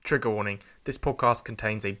Trigger warning, this podcast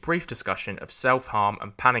contains a brief discussion of self-harm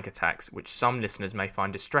and panic attacks which some listeners may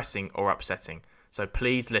find distressing or upsetting, so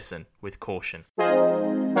please listen with caution.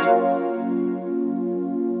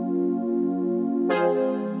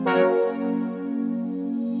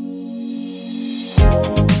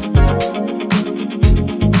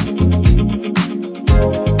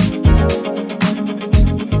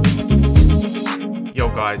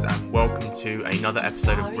 Guys, and welcome to another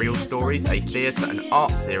episode of Real Stories, a theatre and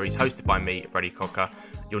art series hosted by me, Freddie Cocker.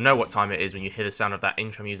 You'll know what time it is when you hear the sound of that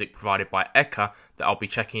intro music provided by Eka, that I'll be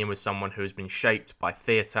checking in with someone who has been shaped by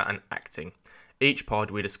theatre and acting. Each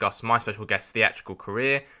pod we discuss my special guest's theatrical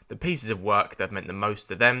career, the pieces of work that have meant the most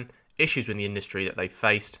to them, issues with the industry that they've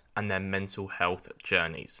faced, and their mental health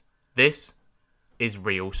journeys. This is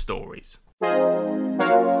Real Stories.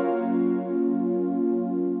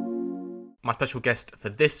 My special guest for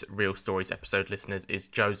this Real Stories episode, listeners, is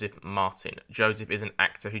Joseph Martin. Joseph is an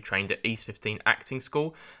actor who trained at East 15 Acting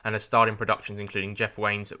School and has starred in productions including Jeff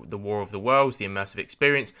Wayne's The War of the Worlds, The Immersive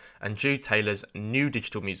Experience, and Jude Taylor's new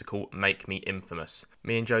digital musical, Make Me Infamous.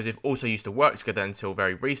 Me and Joseph also used to work together until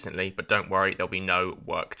very recently, but don't worry, there'll be no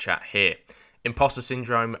work chat here. Imposter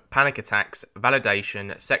syndrome, panic attacks,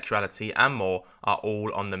 validation, sexuality, and more are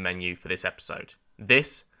all on the menu for this episode.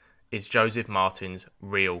 This is Joseph Martin's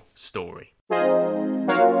Real Story.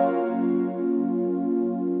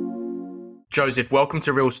 Joseph, welcome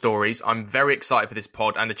to Real Stories. I'm very excited for this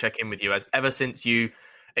pod and to check in with you, as ever since you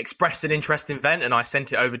expressed an interest in Vent and I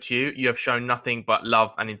sent it over to you, you have shown nothing but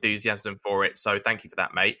love and enthusiasm for it. So thank you for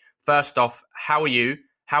that, mate. First off, how are you?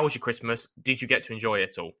 How was your Christmas? Did you get to enjoy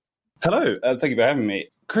it all? Hello, thank you for having me.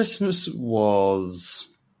 Christmas was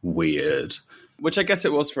weird, which I guess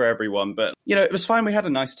it was for everyone, but, you know, it was fine. We had a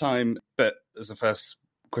nice time, but it was the first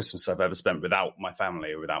Christmas I've ever spent without my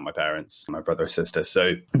family, or without my parents, my brother or sister.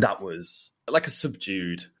 So that was like a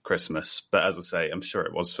subdued Christmas. But as I say, I'm sure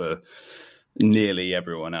it was for nearly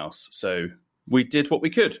everyone else. So we did what we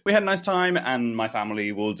could. We had a nice time, and my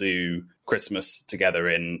family will do Christmas together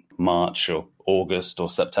in March or August or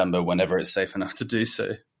September, whenever it's safe enough to do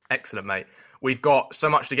so. Excellent, mate. We've got so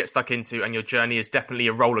much to get stuck into, and your journey is definitely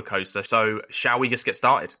a roller coaster. So shall we just get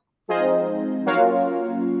started?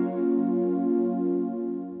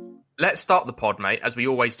 Let's start the pod, mate, as we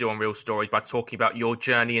always do on Real Stories, by talking about your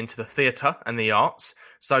journey into the theatre and the arts.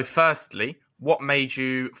 So firstly, what made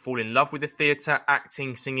you fall in love with the theatre,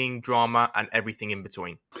 acting, singing, drama, and everything in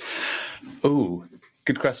between? Oh,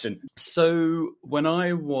 good question. So when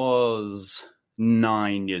I was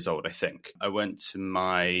 9 years old, I think, I went to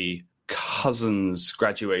my cousin's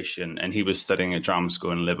graduation, and he was studying at drama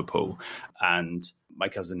school in Liverpool. And my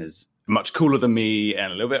cousin is much cooler than me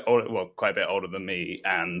and a little bit older, well, quite a bit older than me.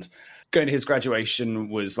 And going to his graduation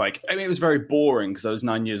was like, I mean, it was very boring because I was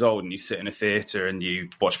 9 years old and you sit in a theatre and you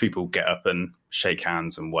watch people get up and shake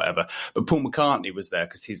hands and whatever. But Paul McCartney was there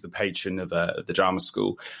because he's the patron of the drama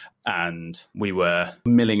school. And we were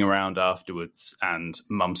milling around afterwards, and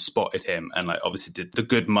Mum spotted him and, like, obviously did the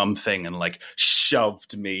good mum thing and, like,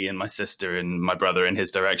 shoved me and my sister and my brother in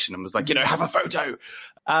his direction and was like, you know, have a photo.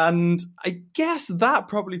 And I guess that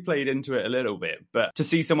probably played into it a little bit. But to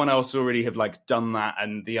see someone else already have, like, done that,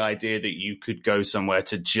 and the idea that you could go somewhere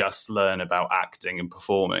to just learn about acting and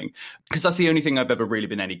performing, because that's the only thing I've ever really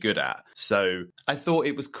been any good at. So I thought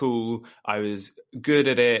it was cool. I was good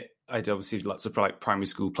at it. I did obviously lots of, like, primary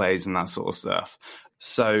school plays and that sort of stuff.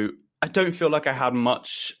 So I don't feel like I had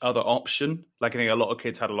much other option. Like, I think a lot of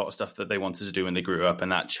kids had a lot of stuff that they wanted to do when they grew up,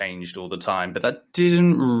 and that changed all the time. But that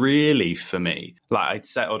didn't really for me. Like, I'd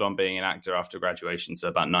settled on being an actor after graduation, so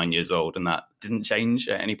about 9 years old, and that didn't change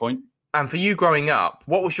at any point. And for you growing up,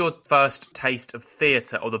 what was your first taste of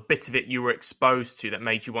theatre, or the bit of it you were exposed to that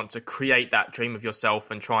made you want to create that dream of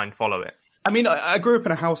yourself and try and follow it? I mean, I grew up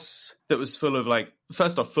in a house that was full of, like,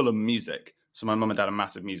 first off, full of music. So my mum and dad are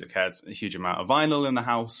massive music heads, a huge amount of vinyl in the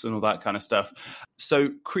house and all that kind of stuff. So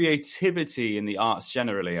creativity in the arts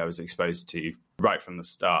generally, I was exposed to right from the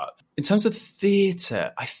start. In terms of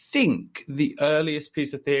theatre, I think the earliest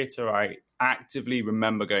piece of theatre I actively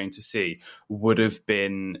remember going to see would have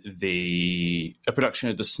been a production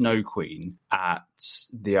of The Snow Queen at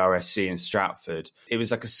the RSC in Stratford. It was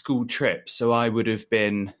like a school trip. So I would have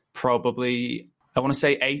been probably, I want to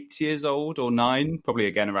say 8 years old or 9, probably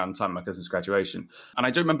again around the time of my cousin's graduation. And I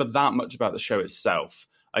don't remember that much about the show itself.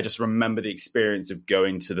 I just remember the experience of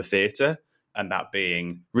going to the theatre and that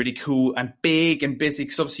being really cool and big and busy,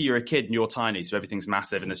 because obviously you're a kid and you're tiny, so everything's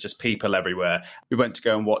massive and there's just people everywhere. We went to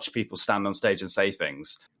go and watch people stand on stage and say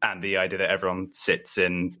things, and the idea that everyone sits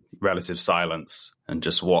in relative silence and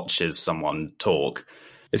just watches someone talk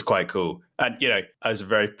is quite cool. And, I was a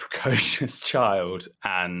very precocious child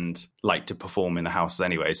and liked to perform in the house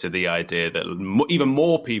anyway. So the idea that even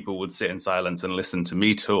more people would sit in silence and listen to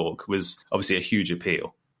me talk was obviously a huge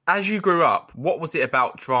appeal. As you grew up, what was it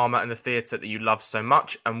about drama and the theatre that you loved so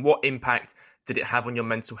much, and what impact did it have on your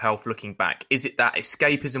mental health looking back? Is it that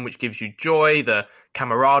escapism which gives you joy, the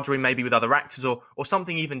camaraderie maybe with other actors, or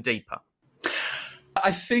something even deeper?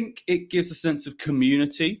 I think it gives a sense of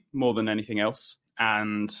community more than anything else.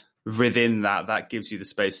 And within that gives you the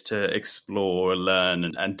space to explore,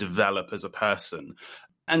 learn, and develop as a person.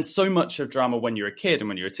 And so much of drama when you're a kid and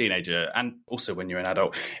when you're a teenager, and also when you're an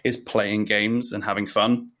adult, is playing games and having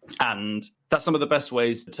fun. And that's some of the best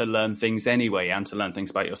ways to learn things anyway, and to learn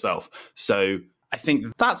things about yourself. So I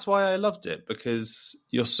think that's why I loved it, because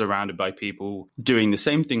you're surrounded by people doing the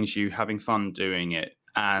same things you, having fun doing it.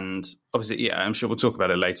 And obviously, yeah, I'm sure we'll talk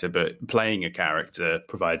about it later, but playing a character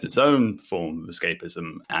provides its own form of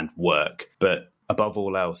escapism and work. But above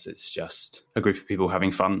all else, it's just a group of people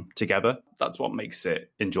having fun together. That's what makes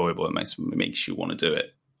it enjoyable. It makes you want to do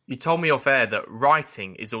it. You told me off air that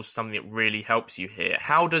writing is also something that really helps you here.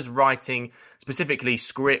 How does writing, specifically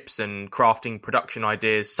scripts and crafting production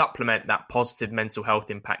ideas, supplement that positive mental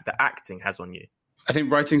health impact that acting has on you? I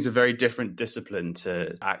think writing's a very different discipline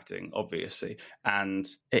to acting, obviously, and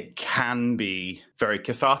it can be very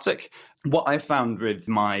cathartic. What I found with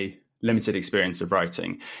my limited experience of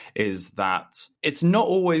writing is that it's not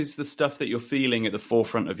always the stuff that you're feeling at the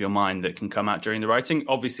forefront of your mind that can come out during the writing.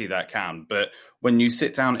 Obviously that can, but when you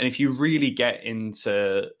sit down and if you really get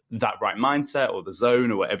into that right mindset or the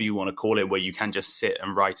zone or whatever you want to call it, where you can just sit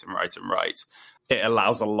and write, it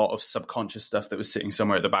allows a lot of subconscious stuff that was sitting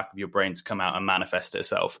somewhere at the back of your brain to come out and manifest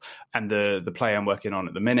itself. And the play I'm working on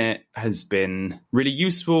at the minute has been really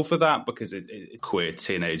useful for that, because it's a queer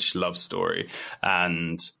teenage love story.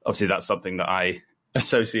 And obviously that's something that I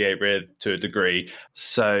associate with to a degree.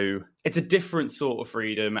 So it's a different sort of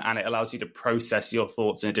freedom, and it allows you to process your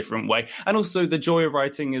thoughts in a different way. And also the joy of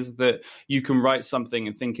writing is that you can write something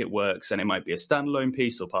and think it works, and it might be a standalone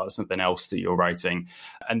piece or part of something else that you're writing.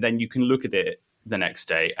 And then you can look at it the next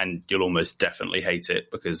day and you'll almost definitely hate it,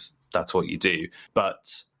 because that's what you do.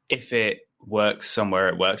 But if it works somewhere,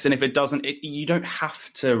 it works. And if it doesn't, you don't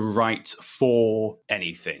have to write for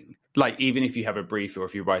anything. Like, even if you have a brief or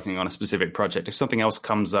if you're writing on a specific project, if something else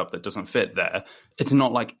comes up that doesn't fit there, it's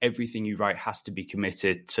not like everything you write has to be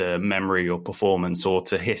committed to memory or performance or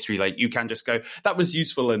to history. Like, you can just go, that was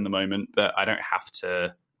useful in the moment, but I don't have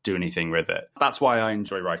to do anything with it. That's why I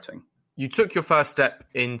enjoy writing. You took your first step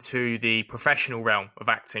into the professional realm of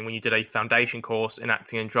acting when you did a foundation course in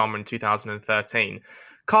acting and drama in 2013.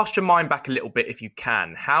 Cast your mind back a little bit if you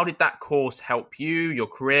can. How did that course help you, your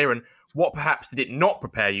career, and what perhaps did it not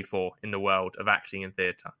prepare you for in the world of acting and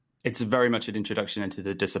theatre? It's very much an introduction into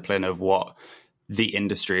the discipline of what the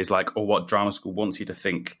industry is like, or what drama school wants you to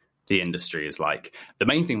think the industry is like. The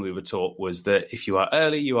main thing we were taught was that if you are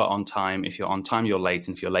early, you are on time. If you're on time, you're late.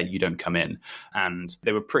 And if you're late, you don't come in. And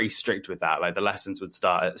they were pretty strict with that. Like, the lessons would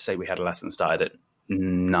start at, say we had a lesson started at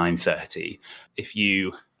 9:30. If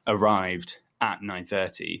you arrived at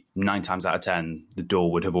 9:30, 9 times out of 10, the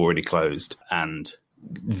door would have already closed. And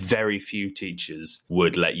very few teachers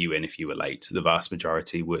would let you in if you were late. The vast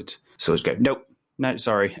majority would sort of go, nope. No,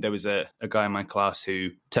 sorry. There was a guy in my class who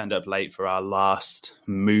turned up late for our last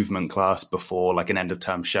movement class before like an end of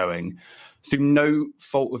term showing through no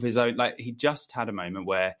fault of his own. Like, he just had a moment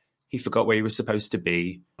where he forgot where he was supposed to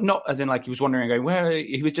be. Not as in like he was wandering and going, where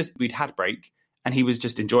he was just, we'd had break and he was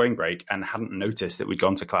just enjoying break and hadn't noticed that we'd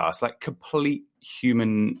gone to class. Like, complete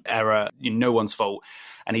human error, no one's fault.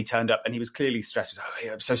 And he turned up and he was clearly stressed. He was like,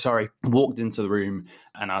 oh, I'm so sorry. Walked into the room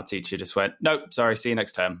and our teacher just went, no, sorry, see you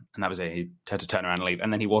next term. And that was it. He had to turn around and leave.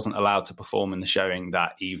 And then he wasn't allowed to perform in the showing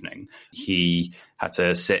that evening. He had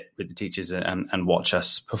to sit with the teachers and watch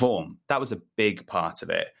us perform. That was a big part of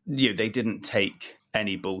it. They didn't take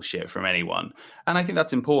any bullshit from anyone. And I think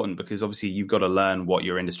that's important, because obviously you've got to learn what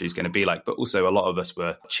your industry is going to be like. But also, a lot of us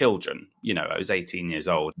were children. I was 18 years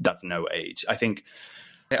old. That's no age. I think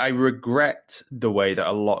I regret the way that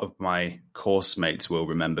a lot of my course mates will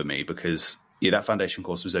remember me, because that foundation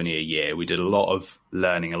course was only a year. We did a lot of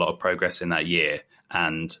learning, a lot of progress in that year.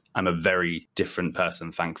 And I'm a very different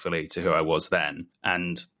person, thankfully, to who I was then.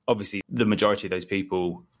 And obviously, the majority of those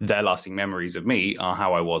people, their lasting memories of me are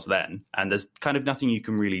how I was then. And there's kind of nothing you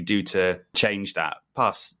can really do to change that.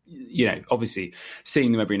 Plus, obviously,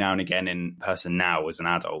 seeing them every now and again in person now as an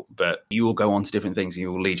adult, but you will go on to different things and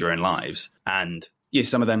you will lead your own lives. And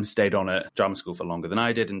some of them stayed on at drama school for longer than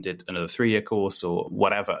I did and did another 3-year course or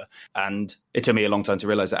whatever. And it took me a long time to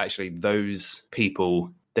realize that actually those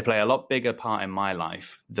people They play a lot bigger part in my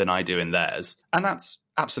life than I do in theirs. And that's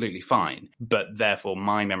absolutely fine. But therefore,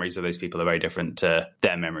 my memories of those people are very different to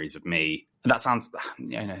their memories of me. And that sounds,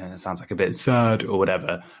 that sounds like a bit sad or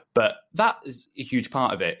whatever, but that is a huge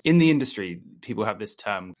part of it. In the industry, people have this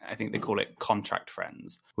term, I think they call it contract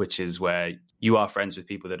friends, which is where you are friends with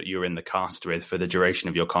people that you're in the cast with for the duration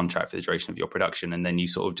of your contract, for the duration of your production, and then you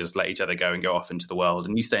sort of just let each other go and go off into the world,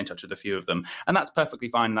 and you stay in touch with a few of them. And that's perfectly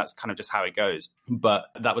fine. That's kind of just how it goes. But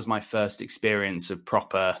that was my first experience of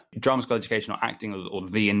proper drama school education or acting, or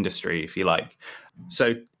the industry, if you like.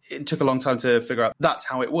 So it took a long time to figure out that's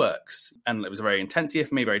how it works. And it was a very intense year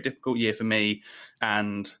for me, very difficult year for me.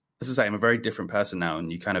 And as I say, I'm a very different person now.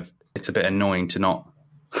 And it's a bit annoying to not,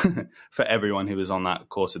 for everyone who was on that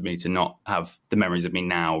course with me, to not have the memories of me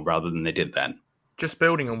now rather than they did then. Just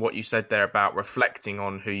building on what you said there about reflecting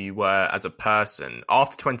on who you were as a person,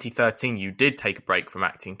 after 2013, you did take a break from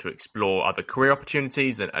acting to explore other career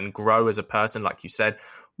opportunities and grow as a person, like you said.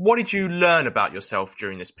 What did you learn about yourself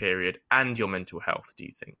during this period and your mental health, do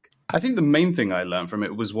you think? I think the main thing I learned from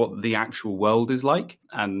it was what the actual world is like.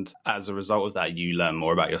 And as a result of that, you learn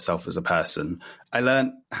more about yourself as a person. I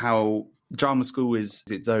learned how drama school is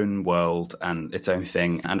its own world and its own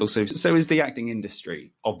thing. And also, so is the acting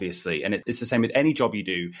industry, obviously. And it's the same with any job you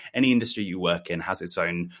do. Any industry you work in has its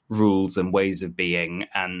own rules and ways of being.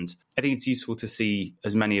 And I think it's useful to see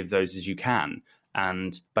as many of those as you can.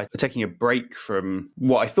 And by taking a break from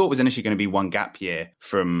what I thought was initially going to be one gap year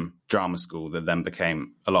from drama school that then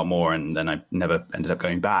became a lot more, and then I never ended up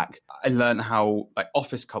going back, I learned how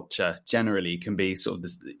office culture generally can be sort of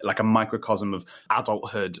this, like a microcosm of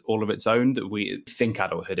adulthood all of its own, that we think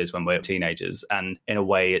adulthood is when we're teenagers. And in a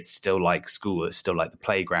way, it's still like school, it's still like the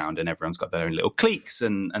playground, and everyone's got their own little cliques,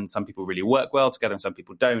 and some people really work well together and some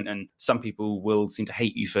people don't. And some people will seem to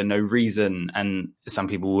hate you for no reason, and some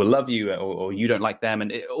people will love you, or you don't like them,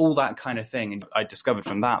 and all that kind of thing. And I discovered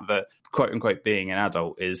from that quote unquote being an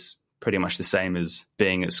adult is pretty much the same as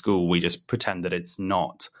being at school. We just pretend that it's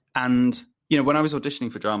not. And, when I was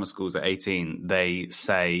auditioning for drama schools at 18, they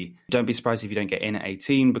say, don't be surprised if you don't get in at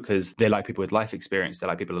 18, because they like people with life experience. They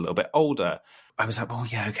like people a little bit older. I was like, well,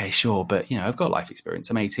 yeah, okay, sure. But, I've got life experience.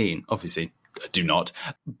 I'm 18. Obviously, I do not.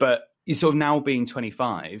 But sort of now being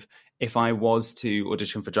 25, if I was to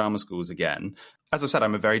audition for drama schools again, as I've said,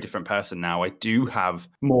 I'm a very different person now. I do have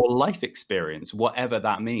more life experience, whatever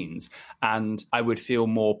that means. And I would feel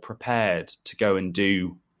more prepared to go and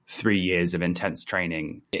do 3 years of intense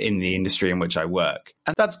training in the industry in which I work.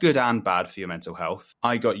 And that's good and bad for your mental health.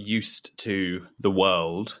 I got used to the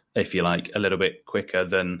world, if you like, a little bit quicker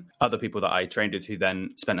than other people that I trained with who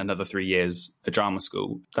then spent another 3 years at drama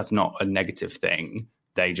school. That's not a negative thing.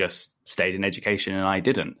 They just stayed in education and I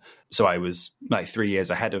didn't. So I was like 3 years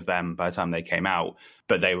ahead of them by the time they came out,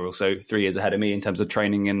 but they were also 3 years ahead of me in terms of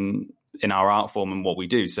training in our art form and what we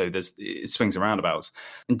do. So it swings and roundabouts.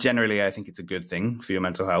 And generally, I think it's a good thing for your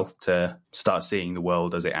mental health to start seeing the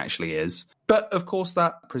world as it actually is. But of course,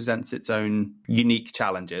 that presents its own unique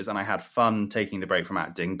challenges. And I had fun taking the break from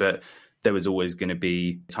acting, but there was always going to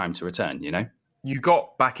be time to return, You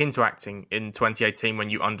got back into acting in 2018 when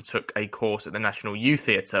you undertook a course at the National Youth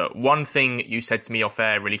Theatre. One thing you said to me off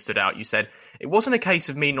air really stood out. You said, it wasn't a case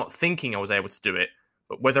of me not thinking I was able to do it,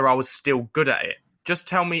 but whether I was still good at it. Just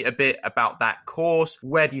tell me a bit about that course.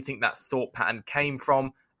 Where do you think that thought pattern came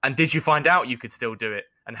from? And did you find out you could still do it?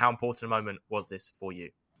 And how important a moment was this for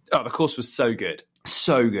you? Oh, the course was so good.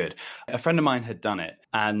 So good. A friend of mine had done it,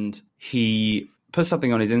 and he put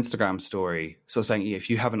something on his Instagram story, sort of saying,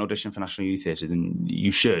 if you haven't auditioned for National Youth Theatre, then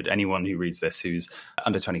you should. Anyone who reads this who's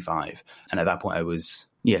under 25. And at that point I was,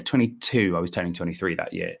 22. I was turning 23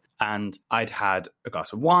 that year. And I'd had a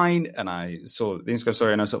glass of wine, and I saw the Instagram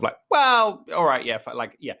story, and I was sort of like, well, all right,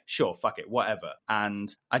 sure, fuck it, whatever.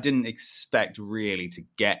 And I didn't expect really to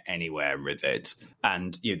get anywhere with it.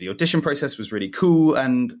 And the audition process was really cool,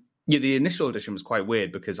 and the initial audition was quite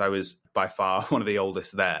weird because I was by far one of the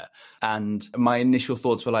oldest there. And my initial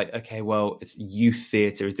thoughts were like, okay, well, it's youth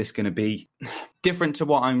theatre. Is this going to be different to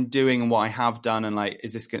what I'm doing and what I have done? And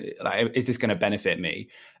is this going to benefit me?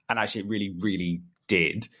 And actually it really, really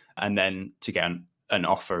did. And then to get an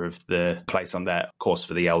offer of the place on their course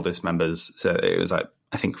for the eldest members. So it was I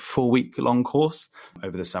think 4-week long course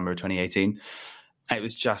over the summer of 2018. And it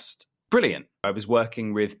was just brilliant. I was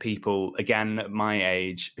working with people, again, at my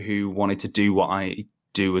age, who wanted to do what I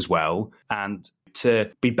do as well. And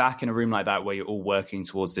to be back in a room like that where you're all working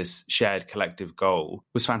towards this shared collective goal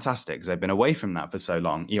was fantastic because I've been away from that for so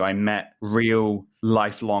long. I met real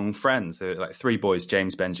lifelong friends. There were like 3 boys,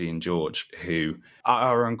 James, Benji, and George, who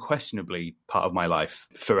are unquestionably part of my life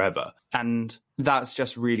forever. And that's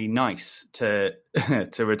just really nice to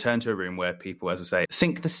to return to a room where people, as I say,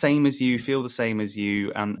 think the same as you, feel the same as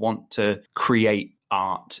you, and want to create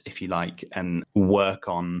art, if you like, and work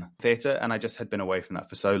on theatre. And I just had been away from that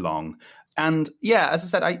for so long. And yeah, as I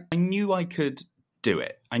said, I knew I could do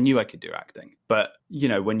it. I knew I could do acting. But,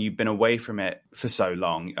 when you've been away from it for so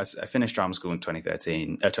long, I finished drama school in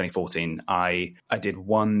 2014. I did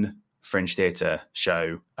one Fringe Theatre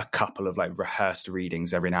show, a couple of like rehearsed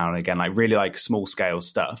readings every now and again, like really like small scale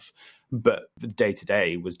stuff. But the day to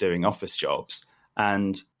day was doing office jobs.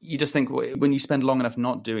 And you just think when you spend long enough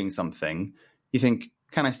not doing something, you think,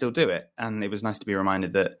 can I still do it? And it was nice to be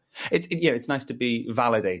reminded that it's nice to be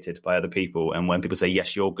validated by other people. And when people say,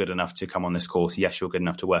 yes, you're good enough to come on this course, yes, you're good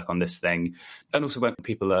enough to work on this thing. And also when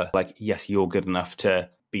people are like, yes, you're good enough to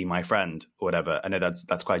be my friend or whatever. I know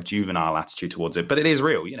that's quite a juvenile attitude towards it, but it is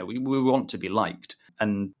real. We want to be liked.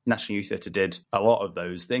 And National Youth Theatre did a lot of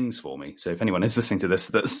those things for me. So if anyone is listening to this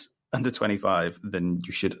that's under 25, then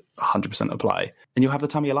you should 100% apply and you'll have the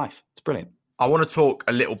time of your life. It's brilliant. I want to talk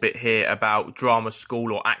a little bit here about drama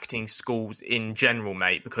school or acting schools in general,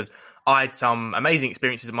 mate, because I had some amazing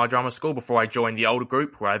experiences at my drama school before I joined the older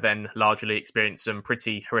group, where I then largely experienced some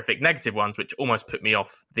pretty horrific negative ones, which almost put me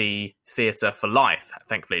off the theatre for life.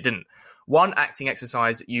 Thankfully, it didn't. One acting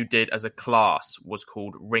exercise you did as a class was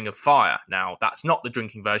called Ring of Fire. Now, that's not the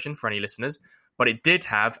drinking version for any listeners, but it did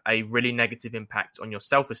have a really negative impact on your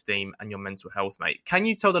self-esteem and your mental health, mate. Can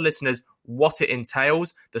you tell the listeners what it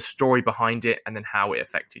entails, the story behind it, and then how it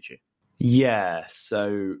affected you? Yeah,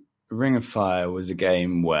 so Ring of Fire was a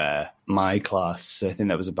game where my class, I think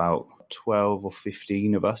there was about 12 or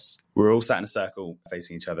 15 of us, we were all sat in a circle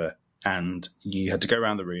facing each other, and you had to go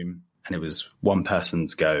around the room, and it was one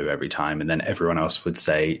person's go every time, and then everyone else would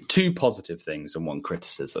say 2 positive things and 1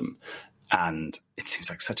 criticism. And it seems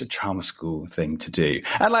like such a drama school thing to do.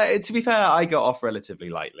 And to be fair, I got off relatively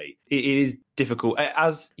lightly. It is difficult.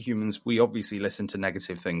 As humans, we obviously listen to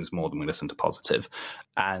negative things more than we listen to positive.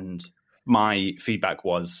 And my feedback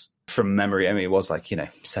was, from memory, I mean, it was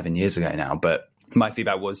 7 years ago now, but my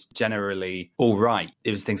feedback was generally all right.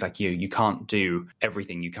 It was things like you can't do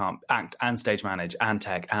everything. You can't act and stage manage and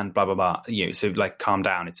tech and blah, blah, blah. So calm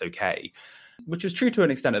down. It's okay. Which was true to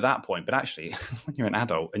an extent at that point, but actually, when you're an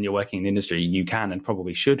adult and you're working in the industry, you can and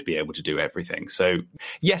probably should be able to do everything. So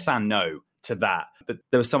yes and no to that. But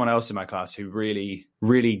there was someone else in my class who really,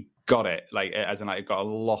 really got it. It got a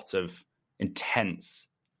lot of intense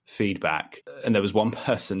feedback. And there was one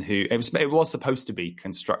person who, it was supposed to be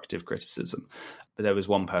constructive criticism, but there was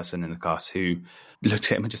one person in the class who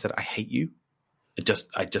looked at him and just said, I hate you.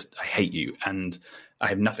 I hate you. And I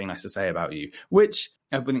have nothing nice to say about you, which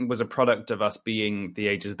I think was a product of us being the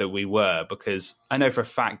ages that we were, because I know for a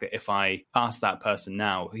fact that if I asked that person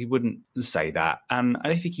now, he wouldn't say that. And I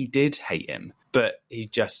don't think he did hate him, but he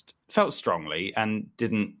just felt strongly and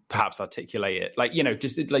didn't perhaps articulate it.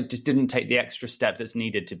 Just didn't take the extra step that's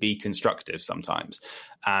needed to be constructive sometimes.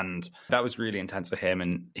 And that was really intense for him.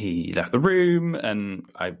 And he left the room and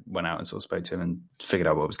I went out and sort of spoke to him and figured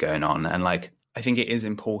out what was going on. And I think it is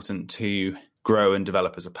important to grow and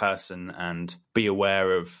develop as a person and be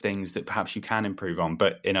aware of things that perhaps you can improve on,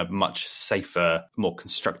 but in a much safer, more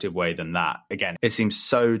constructive way than that. Again, it seems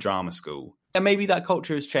so drama school. And maybe that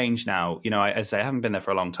culture has changed now. As I say, I haven't been there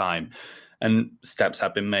for a long time and steps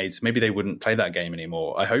have been made. So maybe they wouldn't play that game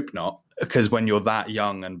anymore. I hope not, because when you're that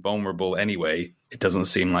young and vulnerable anyway, it doesn't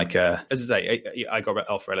seem like as I say, I got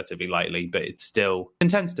off relatively lightly, but it's still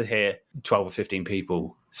intense to hear 12 or 15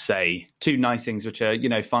 people say 2 nice things, which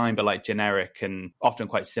are, fine, but generic and often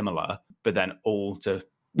quite similar, but then all to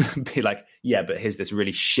be like, yeah, but here's this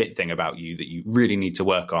really shit thing about you that you really need to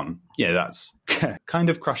work on. That's kind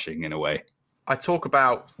of crushing in a way. I talk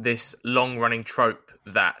about this long-running trope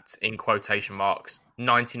that, in quotation marks,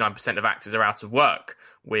 99% of actors are out of work,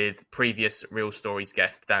 with previous Real Stories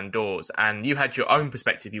guest Dan Dawes. And you had your own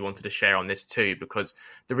perspective you wanted to share on this too, because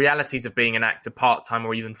the realities of being an actor part-time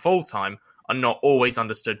or even full-time are not always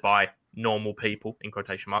understood by normal people, in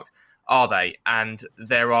quotation marks, are they? And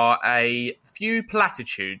there are a few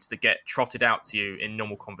platitudes that get trotted out to you in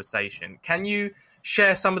normal conversation. Can you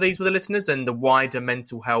share some of these with the listeners and the wider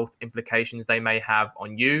mental health implications they may have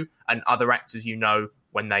on you and other actors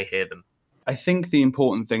when they hear them? I think the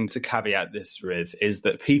important thing to caveat this with is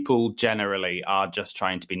that people generally are just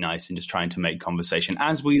trying to be nice and just trying to make conversation,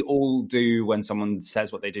 as we all do when someone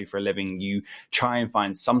says what they do for a living. You try and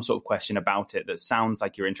find some sort of question about it that sounds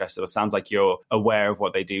like you're interested or sounds like you're aware of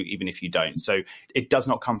what they do, even if you don't. So it does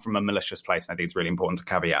not come from a malicious place. And I think it's really important to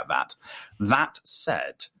caveat that. That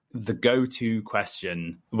said, the go-to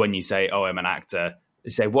question when you say, oh, I'm an actor,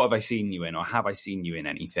 say, what have I seen you in, or have I seen you in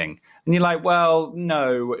anything? And you're like, well,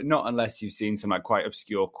 no, not unless you've seen some like quite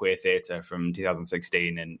obscure queer theatre from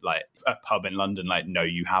 2016 in like a pub in London. Like, no,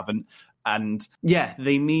 you haven't. And yeah,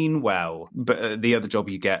 they mean well, but the other job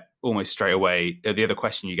you get almost straight away, the other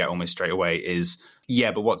question you get almost straight away is,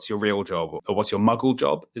 yeah, but what's your real job? Or what's your muggle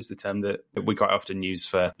job is the term that we quite often use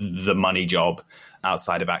for the money job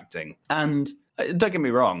outside of acting. And don't get me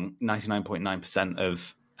wrong, 99.9%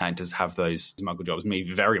 of actors have those muggle jobs, me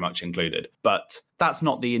very much included. But that's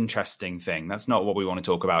not the interesting thing. That's not what we want to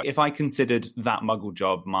talk about. If I considered that muggle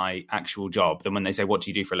job my actual job, then when they say, what do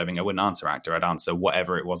you do for a living? I wouldn't answer actor. I'd answer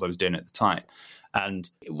whatever it was I was doing at the time. And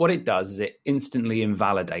what it does is it instantly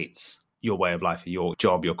invalidates your way of life, your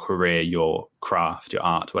job, your career, your craft, your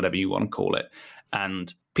art, whatever you want to call it.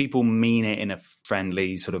 And people mean it in a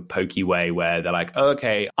friendly, sort of pokey way where they're like, oh,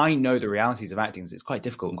 okay, I know the realities of acting. It's quite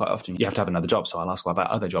difficult and quite often you have to have another job. So I'll ask what that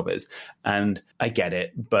other job is. And I get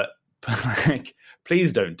it. But like,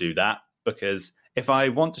 please don't do that, because if I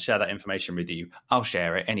want to share that information with you, I'll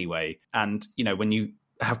share it anyway. And, you know, when you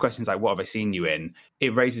have questions like, what have I seen you in?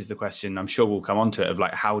 It raises the question, I'm sure we'll come on to it, of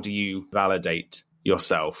like, how do you validate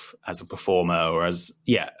yourself as a performer or as,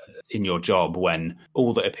 in your job, when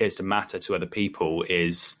all that appears to matter to other people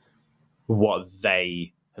is what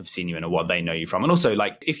they have seen you in or what they know you from. And also,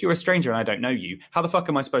 like, if you're a stranger and I don't know you, how the fuck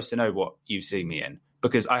am I supposed to know what you've seen me in?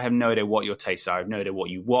 Because I have no idea what your tastes are. I have no idea what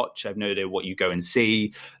you watch. I have no idea what you go and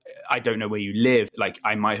see. I don't know where you live. Like,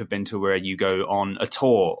 I might have been to where you go on a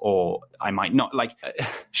tour, or I might not. Like,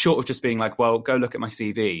 short of just being like, well, go look at my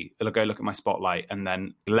CV, or go look at my spotlight, and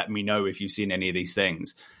then let me know if you've seen any of these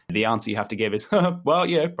things. The answer you have to give is, well,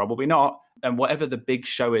 yeah, probably not. And whatever the big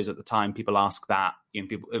show is at the time, people ask that. You know,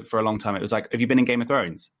 people, for a long time, it was like, have you been in Game of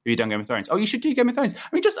Thrones? Have you done Game of Thrones? Oh, you should do Game of Thrones.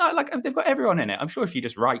 I mean, just like, they've got everyone in it. I'm sure if you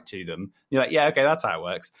just write to them, you're like, yeah, okay, that's how it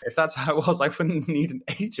works. If that's how it was, I wouldn't need an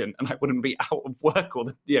agent and I wouldn't be out of work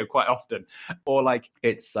quite often. Or like,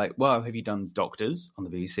 it's like, well, have you done Doctors on the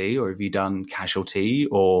BBC? Or have you done Casualty?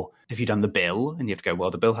 Or have you done The Bill? And you have to go, well,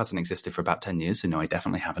 The Bill hasn't existed for about 10 years. So no, I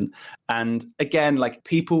definitely haven't. And again, like,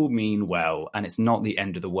 people mean well, and it's not the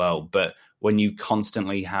end of the world. But when you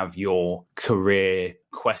constantly have your career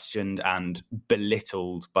questioned and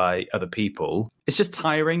belittled by other people, it's just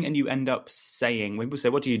tiring. And you end up saying, when people say,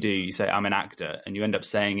 what do? You say, I'm an actor. And you end up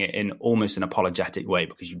saying it in almost an apologetic way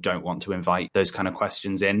because you don't want to invite those kind of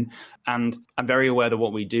questions in. And I'm very aware that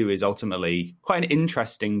what we do is ultimately quite an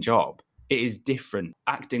interesting job. It is different.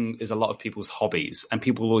 Acting is a lot of people's hobbies, and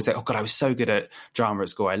people always say, oh God, I was so good at drama at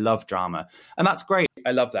school. I love drama. And that's great.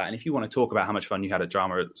 I love that. And if you want to talk about how much fun you had in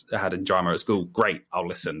drama at school, great, I'll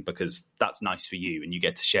listen, because that's nice for you and you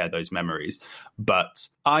get to share those memories. But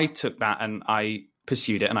I took that and I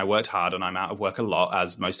pursued it, and I worked hard, and I'm out of work a lot,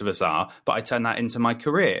 as most of us are, but I turned that into my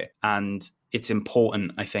career. And it's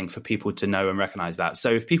important, I think, for people to know and recognize that. So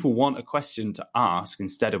if people want a question to ask,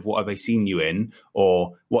 instead of what have I seen you in,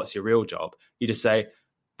 or what's your real job, you just say,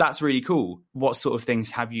 that's really cool. What sort of things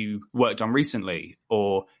have you worked on recently?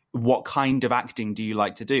 Or what kind of acting do you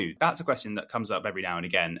like to do? That's a question that comes up every now and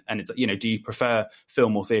again. And it's, you know, do you prefer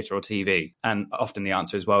film or theatre or TV? And often the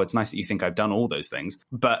answer is, well, it's nice that you think I've done all those things.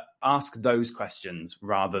 But ask those questions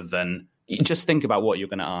rather than just think about what you're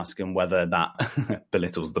going to ask and whether that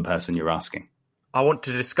belittles the person you're asking. I want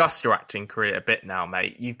to discuss your acting career a bit now,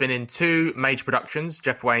 mate. You've been in 2 major productions,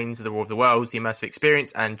 Jeff Wayne's The War of the Worlds, The Immersive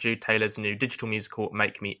Experience, and Jude Taylor's new digital musical,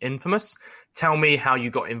 Make Me Infamous. Tell me how you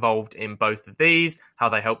got involved in both of these, how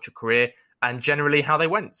they helped your career, and generally how they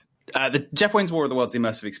went. The Jeff Wayne's War of the Worlds, The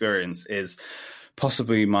Immersive Experience is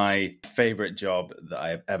possibly my favourite job that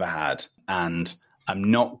I've ever had. And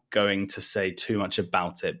I'm not going to say too much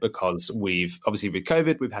about it because we've, obviously with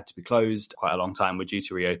COVID, we've had to be closed quite a long time. We're due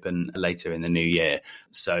to reopen later in the new year.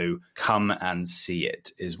 So come and see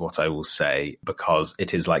it is what I will say, because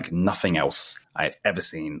it is like nothing else I've ever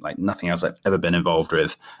seen, like nothing else I've ever been involved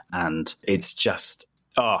with. And it's just,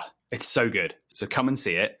 it's so good. So come and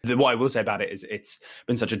see it. What I will say about it is it's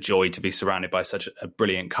been such a joy to be surrounded by such a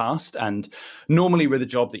brilliant cast. And normally with a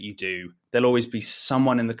job that you do, there'll always be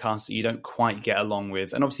someone in the cast that you don't quite get along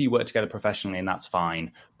with. And obviously you work together professionally and that's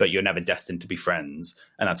fine, but you're never destined to be friends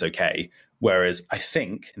and that's okay. Whereas I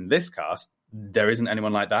think in this cast, there isn't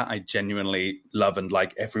anyone like that. I genuinely love and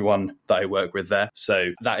like everyone that I work with there.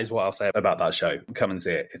 So that is what I'll say about that show. Come and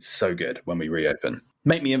see it. It's so good when we reopen.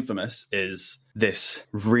 Make Me Infamous is this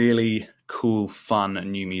really cool, fun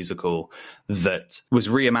new musical that was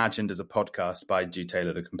reimagined as a podcast by Jude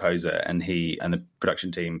Taylor, the composer, and he and the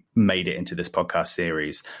production team made it into this podcast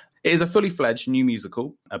series. It is a fully fledged new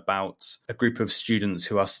musical about a group of students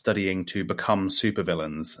who are studying to become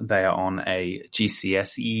supervillains. They are on a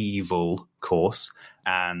GCSE Evil course,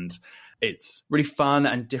 and it's really fun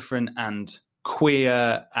and different and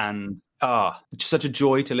queer and such a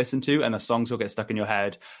joy to listen to, and the songs will get stuck in your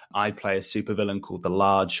head. I play a supervillain called the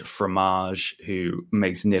Large Fromage, who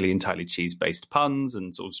makes nearly entirely cheese-based puns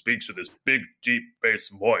and sort of speaks with this big, deep bass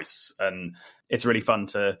voice. And it's really fun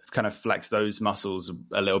to kind of flex those muscles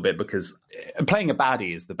a little bit, because playing a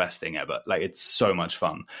baddie is the best thing ever. Like, it's so much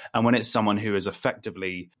fun. And when it's someone who is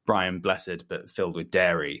effectively Brian Blessed but filled with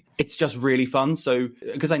dairy, it's just really fun. So,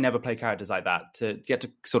 because I never play characters like that, to get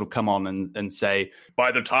to sort of come on and say,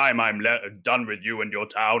 by the time I'm done with you and your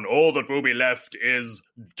town, all that will be left is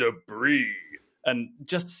debris. And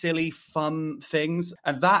just silly, fun things.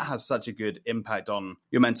 And that has such a good impact on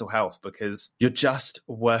your mental health, because you're just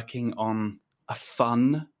working on a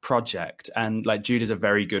fun project. And like, Jude is a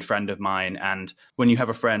very good friend of mine. And when you have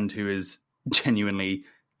a friend who is genuinely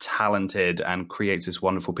talented and creates this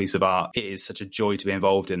wonderful piece of art, it is such a joy to be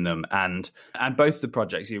involved in them. And both the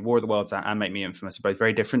projects, War of the Worlds and Make Me Infamous, are both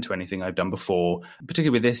very different to anything I've done before,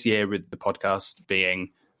 particularly with this year, with the podcast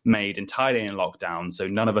being made entirely in lockdown. So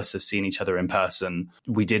none of us have seen each other in person.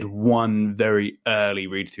 We did one very early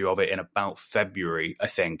read through of it in about February, I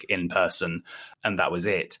think, in person. And that was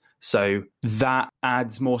it. So that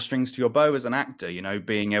adds more strings to your bow as an actor, you know,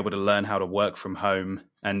 being able to learn how to work from home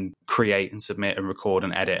and create and submit and record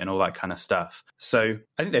and edit and all that kind of stuff. So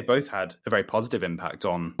I think they both had a very positive impact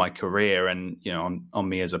on my career and, you know, on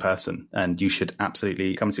me as a person. And you should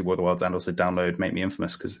absolutely come see War of the Worlds and also download Make Me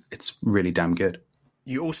Infamous, because it's really damn good.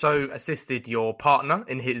 You also assisted your partner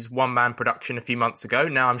in his one-man production a few months ago.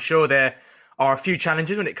 Now, I'm sure there are a few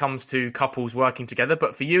challenges when it comes to couples working together,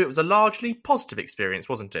 but for you, it was a largely positive experience,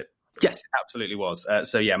 wasn't it? Yes, it absolutely was.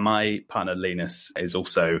 My partner Linus is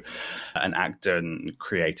also an actor and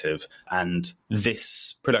creative, and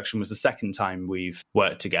this production was the second time we've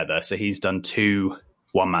worked together. So he's done 2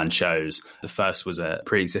 one-man shows. The first was a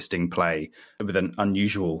pre-existing play with an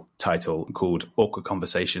unusual title called Awkward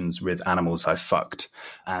Conversations with Animals I Fucked.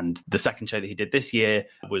 And the second show that he did this year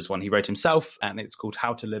was one he wrote himself, and it's called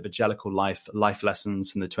How to Live a Jellicle Life, Life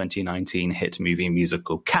Lessons from the 2019 hit movie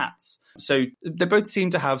musical Cats. So they both seem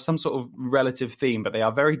to have some sort of relative theme, but they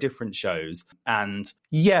are very different shows. And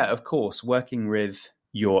yeah, of course, working with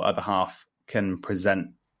your other half can present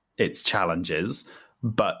its challenges,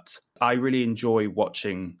 but I really enjoy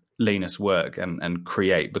watching Linus work and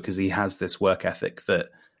create, because he has this work ethic that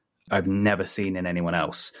I've never seen in anyone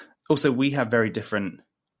else. Also, we have very different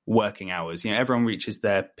working hours. You know, everyone reaches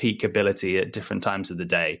their peak ability at different times of the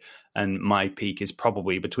day, and my peak is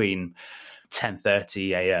probably between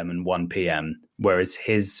 10:30 a.m. and 1 p.m., whereas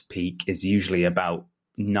his peak is usually about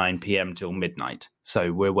 9 p.m. till midnight.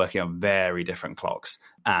 So we're working on very different clocks.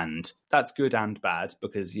 And that's good and bad,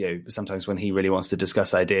 because, you know, sometimes when he really wants to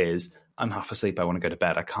discuss ideas, I'm half asleep, I want to go to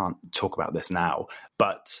bed, I can't talk about this now.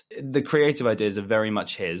 But the creative ideas are very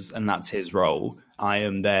much his, and that's his role. I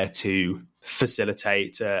am there to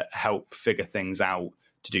facilitate, to help figure things out,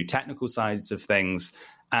 to do technical sides of things.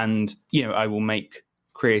 And, you know, I will make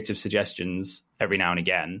creative suggestions every now and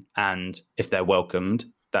again. And if they're welcomed,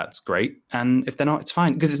 that's great. And if they're not, it's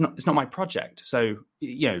fine, because it's not my project. So,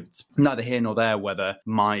 you know, it's neither here nor there whether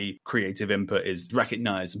my creative input is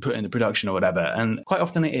recognized and put into production or whatever. And quite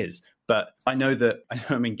often it is. But I know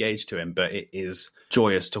I'm engaged to him, but it is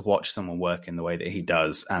joyous to watch someone work in the way that he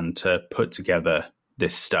does and to put together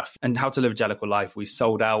this stuff. And How to Live a Jellicle Life, we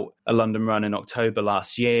sold out a London run in October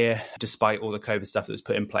last year, despite all the COVID stuff that was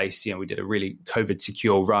put in place. You know, we did a really COVID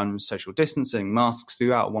secure run, social distancing, masks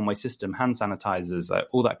throughout, one-way system, hand sanitizers,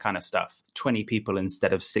 all that kind of stuff. 20 people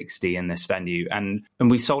instead of 60 in this venue. And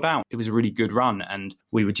we sold out. It was a really good run. And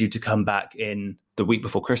we were due to come back in the week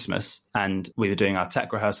before Christmas, and we were doing our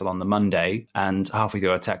tech rehearsal on the Monday, and halfway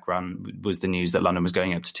through our tech run was the news that London was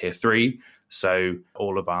going up to tier 3. So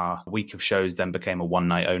all of our week of shows then became a one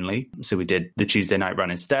night only. So we did the Tuesday night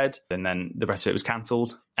run instead, and then the rest of it was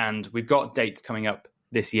cancelled. And we've got dates coming up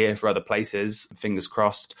this year for other places. Fingers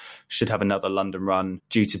crossed, should have another London run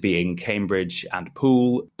due to be in Cambridge and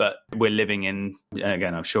Poole. But we're living in,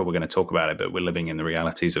 again, I'm sure we're going to talk about it, but we're living in the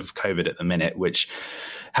realities of COVID at the minute, which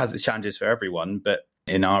has its challenges for everyone. But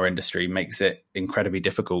in our industry makes it incredibly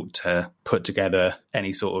difficult to put together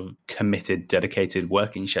any sort of committed, dedicated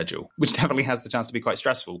working schedule, which definitely has the chance to be quite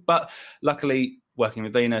stressful. But luckily, working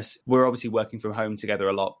with Linus, we're obviously working from home together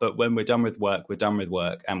a lot, but when we're done with work, we're done with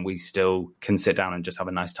work, and we still can sit down and just have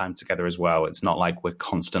a nice time together as well. It's not like we're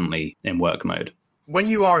constantly in work mode. When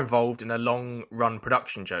you are involved in a long-run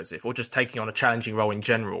production, Joseph, or just taking on a challenging role in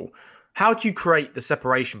general, how do you create the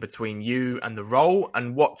separation between you and the role,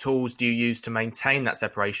 and what tools do you use to maintain that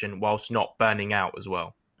separation whilst not burning out as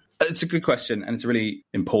well? It's a good question, and it's a really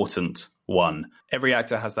important one. Every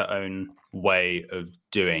actor has their own way of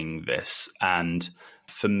doing this, and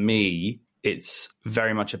for me, it's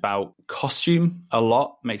very much about costume. A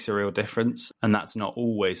lot makes a real difference, and that's not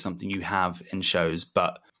always something you have in shows,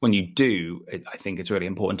 but when you do, I think it's really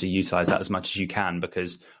important to utilize that as much as you can,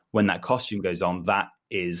 because when that costume goes on, that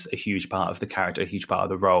is a huge part of the character, a huge part of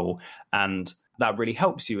the role. And that really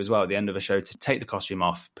helps you as well at the end of a show to take the costume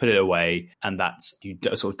off, put it away, and that's you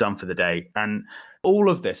sort of done for the day. And all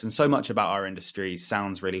of this and so much about our industry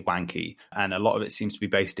sounds really wanky. And a lot of it seems to be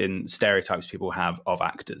based in stereotypes people have of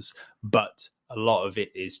actors. But a lot of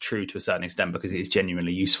it is true to a certain extent because it is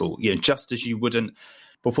genuinely useful. You know, just as you wouldn't,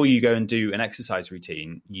 before you go and do an exercise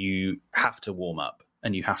routine, you have to warm up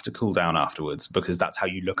and you have to cool down afterwards because that's how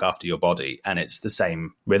you look after your body. And it's the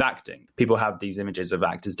same with acting. People have these images of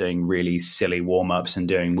actors doing really silly warm-ups and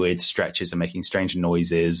doing weird stretches and making strange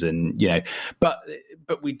noises and, you know, but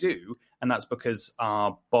we do. And that's because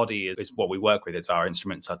our body is what we work with. It's our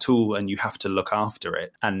instruments, our tool, and you have to look after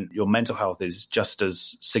it. And your mental health is just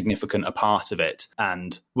as significant a part of it.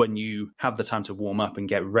 And when you have the time to warm up and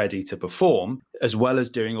get ready to perform, as well as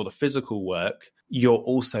doing all the physical work, you're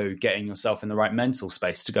also getting yourself in the right mental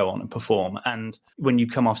space to go on and perform. And when you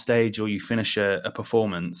come off stage or you finish a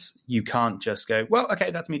performance, you can't just go, well,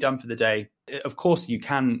 okay, that's me done for the day. Of course, you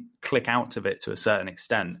can click out of it to a certain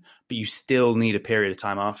extent, but you still need a period of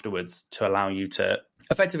time afterwards to allow you to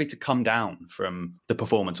effectively to come down from the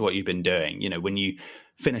performance, what you've been doing. You know, when you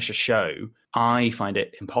finish a show, I find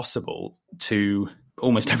it impossible to,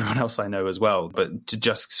 almost everyone else I know as well, but to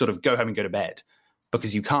just sort of go home and go to bed.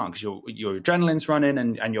 Because you can't, because your adrenaline's running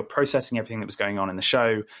and you're processing everything that was going on in the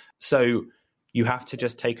show. So you have to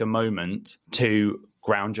just take a moment to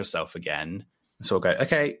ground yourself again and sort of go,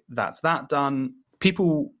 okay, that's that done.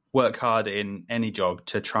 People work hard in any job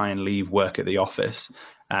to try and leave work at the office.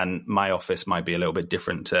 And my office might be a little bit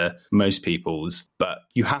different to most people's, but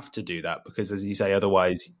you have to do that because, as you say,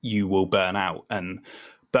 otherwise you will burn out. And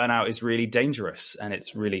burnout is really dangerous and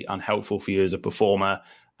it's really unhelpful for you as a performer.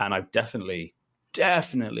 And I've definitely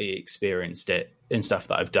experienced it in stuff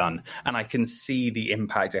that I've done. And I can see the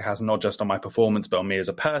impact it has, not just on my performance, but on me as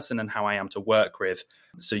a person and how I am to work with.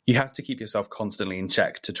 So you have to keep yourself constantly in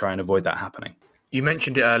check to try and avoid that happening. You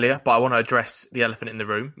mentioned it earlier, but I want to address the elephant in the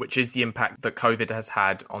room, which is the impact that COVID has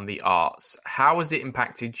had on the arts. How has it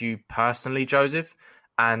impacted you personally, Joseph,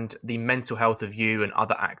 and the mental health of you and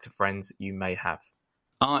other actor friends you may have?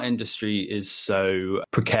 Our industry is so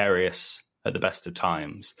precarious at the best of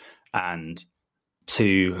times. And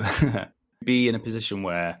to be in a position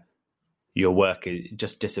where your work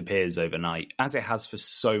just disappears overnight, as it has for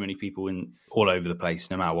so many people in all over the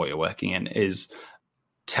place, no matter what you're working in, is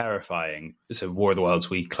terrifying. So War of the Worlds,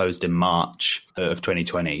 we closed in March of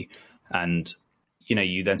 2020. And, you know,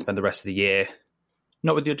 you then spend the rest of the year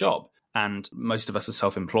not with your job. And most of us are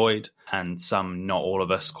self-employed and some, not all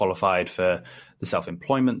of us, qualified for the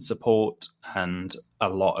self-employment support. And a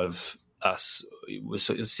lot of us was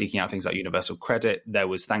sort of seeking out things like universal credit. There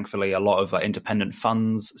was thankfully a lot of independent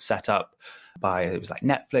funds set up by, it was like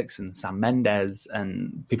Netflix and Sam Mendes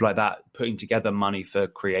and people like that, putting together money for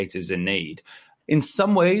creatives in need. In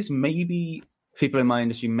some ways, maybe people in my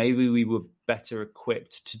industry, maybe we were better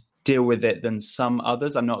equipped to deal with it than some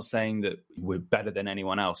others. I'm not saying that we're better than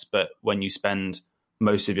anyone else, but when you spend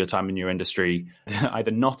most of your time in your industry, either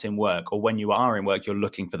not in work or when you are in work, you're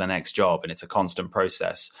looking for the next job and it's a constant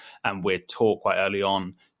process. And we're taught quite early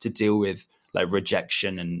on to deal with like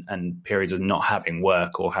rejection and periods of not having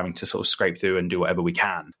work or having to sort of scrape through and do whatever we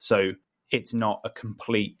can. So it's not a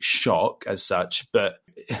complete shock as such, but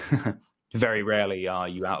very rarely are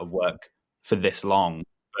you out of work for this long,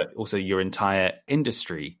 but also your entire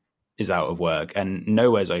industry is out of work and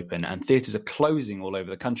nowhere's open and theatres are closing all over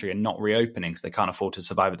the country and not reopening because they can't afford to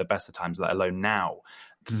survive at the best of times, let alone now.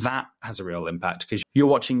 That has a real impact because you're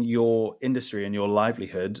watching your industry and your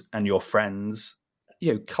livelihood and your friends,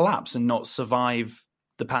 you know, collapse and not survive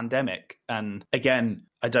the pandemic. And again,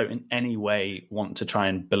 I don't in any way want to try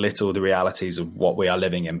and belittle the realities of what we are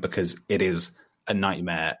living in because it is a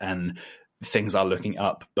nightmare and things are looking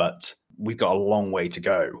up, but we've got a long way to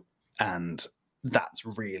go. And that's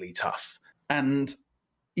really tough. And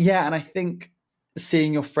yeah, and I think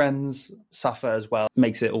seeing your friends suffer as well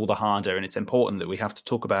makes it all the harder. And it's important that we have to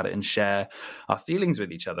talk about it and share our feelings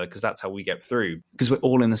with each other, because that's how we get through, because we're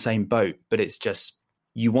all in the same boat. But it's just,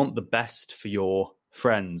 you want the best for your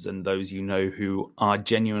friends and those you know who are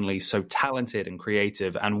genuinely so talented and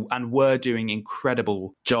creative and were doing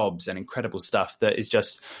incredible jobs and incredible stuff that is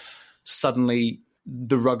just suddenly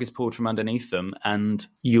the rug is pulled from underneath them, and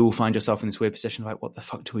you'll find yourself in this weird position of like, what the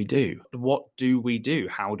fuck do we do? What do we do?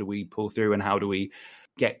 How do we pull through, and how do we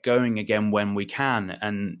get going again when we can?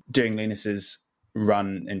 And doing Linus's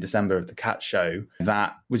run in December of the Cat Show,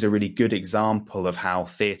 that was a really good example of how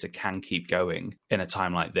theatre can keep going in a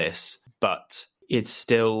time like this. But it's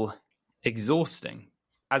still exhausting,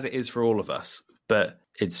 as it is for all of us. But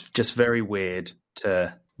it's just very weird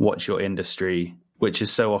to watch your industry, which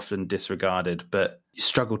is so often disregarded, but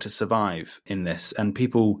struggle to survive in this. And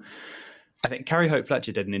people, I think Carrie Hope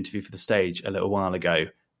Fletcher did an interview for The Stage a little while ago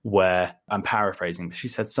where, I'm paraphrasing, but she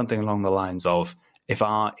said something along the lines of, if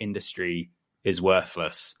our industry is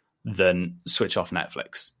worthless, then switch off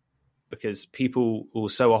Netflix. Because people will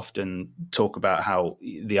so often talk about how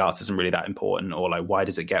the arts isn't really that important, or like, why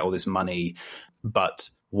does it get all this money? But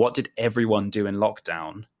what did everyone do in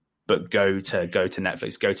lockdown but go to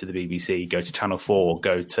Netflix, go to the BBC, go to Channel 4,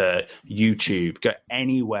 go to YouTube, go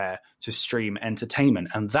anywhere to stream entertainment?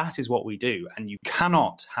 And that is what we do. And you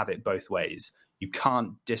cannot have it both ways. You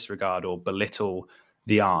can't disregard or belittle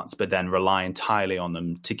the arts, but then rely entirely on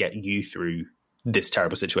them to get you through this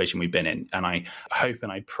terrible situation we've been in. And I hope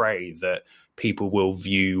and I pray that people will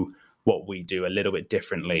view what we do a little bit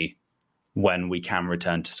differently when we can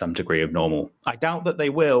return to some degree of normal. I doubt that they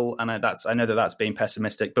will, and I know that that's being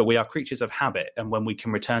pessimistic, but we are creatures of habit. And when we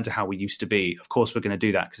can return to how we used to be, of course we're going to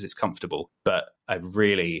do that because it's comfortable. But I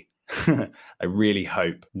really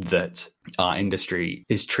hope that our industry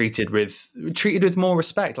is treated with more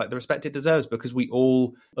respect, like the respect it deserves, because we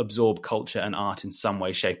all absorb culture and art in some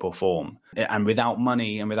way, shape or form. And without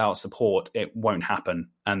money and without support, it won't happen.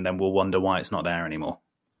 And then we'll wonder why it's not there anymore.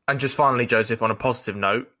 And just finally, Joseph, on a positive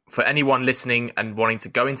note, for anyone listening and wanting to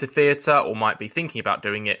go into theatre or might be thinking about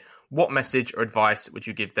doing it, what message or advice would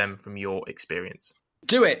you give them from your experience?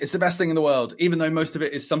 Do it. It's the best thing in the world, even though most of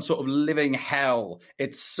it is some sort of living hell.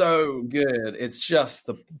 It's so good. It's just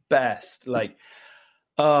the best. Like,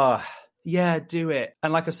 yeah, do it.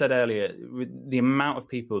 And like I said earlier, with the amount of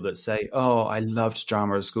people that say, oh, I loved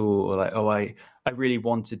drama at school, or like, oh, I really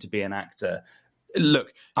wanted to be an actor.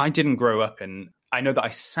 Look, I didn't grow up in... I know that I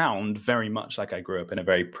sound very much like I grew up in a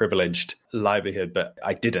very privileged livelihood, but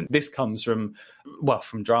I didn't. This comes from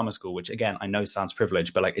drama school, which again, I know sounds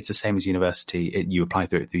privileged, but like it's the same as university. You apply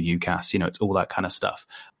through UCAS, it's all that kind of stuff.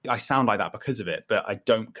 I sound like that because of it, but I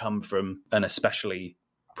don't come from an especially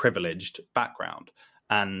privileged background.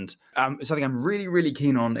 And something I'm really, really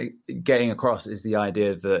keen on getting across is the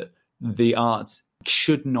idea that the arts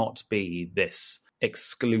should not be this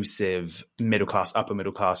exclusive middle class, upper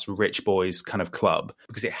middle class, rich boys kind of club,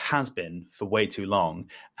 because it has been for way too long.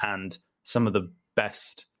 And some of the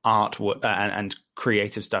best art and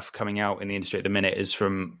creative stuff coming out in the industry at the minute is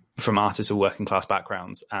from artists of working class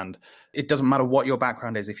backgrounds. And it doesn't matter what your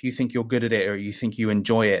background is. If you think you're good at it or you think you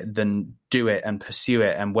enjoy it, then do it and pursue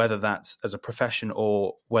it. And whether that's as a profession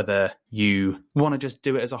or whether you want to just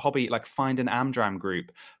do it as a hobby, like find an Amdram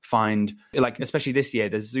group, especially this year,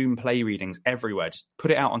 there's Zoom play readings everywhere. Just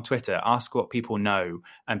put it out on Twitter, ask what people know,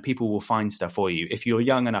 and people will find stuff for you. If you're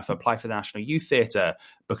young enough, apply for the National Youth Theatre,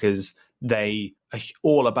 because they are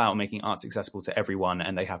all about making arts accessible to everyone,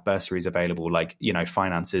 and they have bursaries available.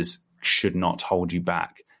 Finances should not hold you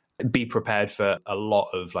back. Be prepared for a lot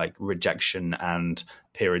of rejection and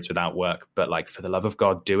periods without work, but for the love of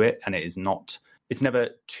God, do it. And it's never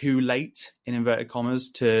too late, in inverted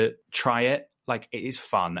commas, to try it. It is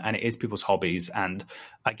fun and it is people's hobbies, and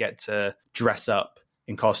I get to dress up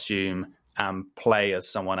in costume and play as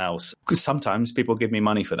someone else, because sometimes people give me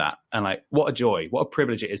money for that. And what a joy, what a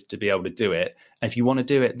privilege it is to be able to do it. And if you want to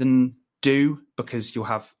do it, then do, because you'll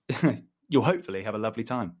hopefully have a lovely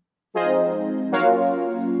time.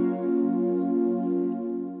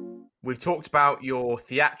 We've talked about your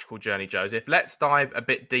theatrical journey, Joseph. Let's dive a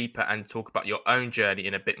bit deeper and talk about your own journey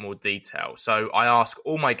in a bit more detail. So I ask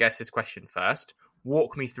all my guests this question first.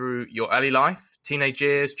 Walk me through your early life, teenage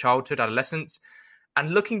years, childhood, adolescence.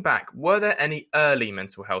 And looking back, were there any early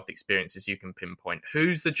mental health experiences you can pinpoint?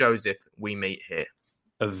 Who's the Joseph we meet here?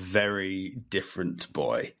 A very different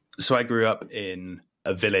boy. So I grew up in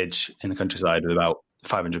a village in the countryside with about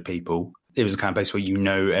 500 people. It was the kind of place where you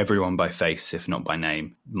know everyone by face, if not by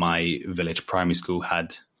name. My village primary school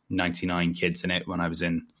had 99 kids in it when I was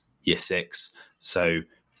in year 6. So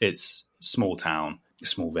it's small town,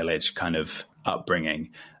 small village kind of upbringing.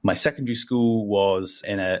 My secondary school was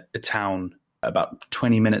in a town about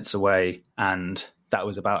 20 minutes away, and that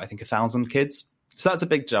was about, I think, 1,000 kids. So that's a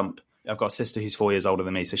big jump. I've got a sister who's 4 years older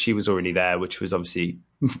than me, so she was already there, which was obviously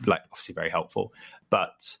very helpful.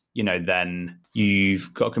 But, then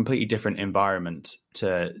you've got a completely different environment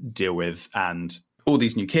to deal with, and all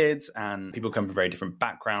these new kids, and people come from very different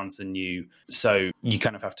backgrounds than you. So you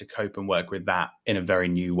kind of have to cope and work with that in a very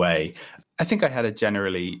new way. I think I had a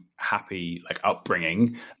generally happy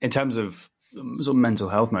upbringing. In terms of sort of mental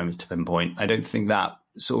health moments to pinpoint, I don't think that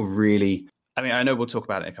sort of really... I mean, I know we'll talk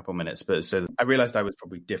about it in a couple of minutes, but so I realized I was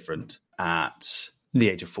probably different at the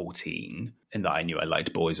age of 14 in that I knew I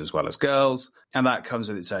liked boys as well as girls. And that comes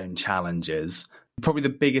with its own challenges. Probably the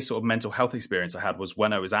biggest sort of mental health experience I had was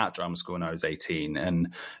when I was at drama school when I was 18.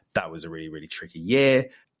 And that was a really, really tricky year.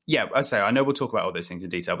 Yeah, I'd say I know we'll talk about all those things in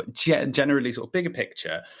detail, but generally sort of bigger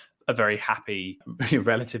picture, a very happy,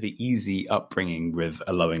 relatively easy upbringing with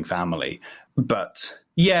a loving family. But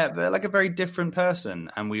yeah, they're like a very different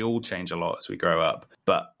person, and we all change a lot as we grow up.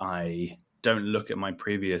 But I don't look at my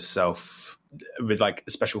previous self with like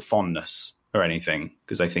special fondness or anything,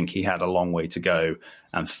 because I think he had a long way to go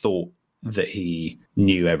and thought that he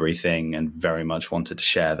knew everything and very much wanted to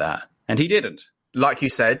share that. And he didn't. Like you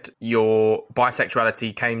said, your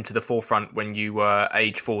bisexuality came to the forefront when you were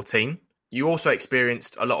age 14. You also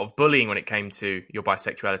experienced a lot of bullying when it came to your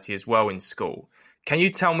bisexuality as well in school. Can you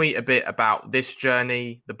tell me a bit about this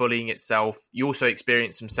journey, the bullying itself? You also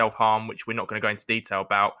experienced some self-harm, which we're not going to go into detail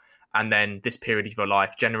about, and then this period of your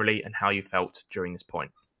life generally and how you felt during this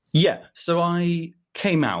point. Yeah, so I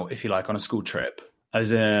came out, if you like, on a school trip. I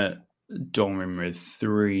was in a dorm room with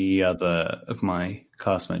 3 other of my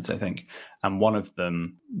classmates, I think, and one of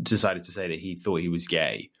them decided to say that he thought he was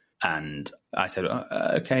gay. And I said,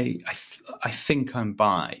 okay, I think I'm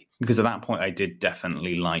bi. Because at that point, I did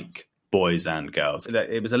definitely like boys and girls.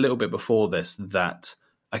 It was a little bit before this that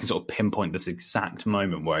I can sort of pinpoint this exact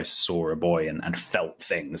moment where I saw a boy and felt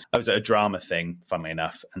things. I was at a drama thing, funnily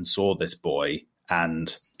enough, and saw this boy.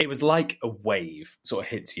 And it was like a wave sort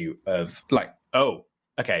of hits you of like, oh,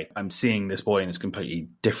 okay, I'm seeing this boy in this completely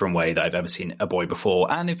different way that I've ever seen a boy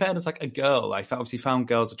before. And in fairness, like a girl, I obviously found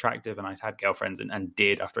girls attractive and I'd had girlfriends and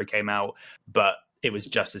did after I came out. But it was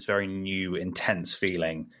just this very new, intense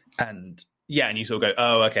feeling. And yeah, and you sort of go,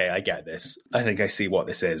 oh, okay, I get this. I think I see what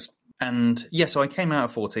this is. And yeah, so I came out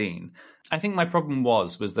at 14. I think my problem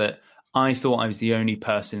was that I thought I was the only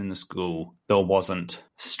person in the school that wasn't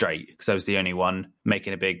straight, because I was the only one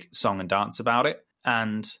making a big song and dance about it.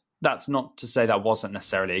 And that's not to say that wasn't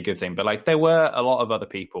necessarily a good thing, but like there were a lot of other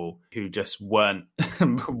people who just weren't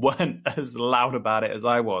as loud about it as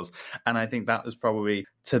I was. And I think that was probably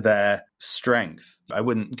to their strength. I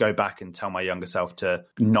wouldn't go back and tell my younger self to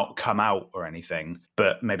not come out or anything,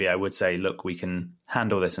 but maybe I would say, look, we can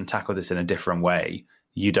handle this and tackle this in a different way.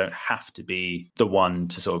 You don't have to be the one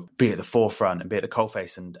to sort of be at the forefront and be at the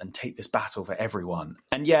coalface and take this battle for everyone.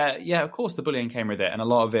 And yeah, of course the bullying came with it. And a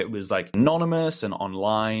lot of it was like anonymous and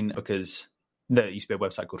online, because there used to be a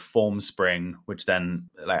website called Formspring, which then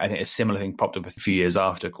I think a similar thing popped up a few years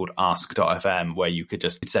after called Ask.fm, where you could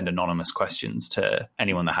just send anonymous questions to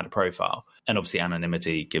anyone that had a profile. And obviously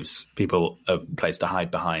anonymity gives people a place to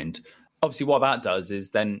hide behind. Obviously, what that does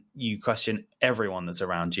is then you question everyone that's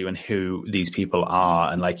around you and who these people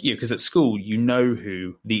are. And like you, because at school, you know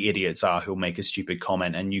who the idiots are who'll make a stupid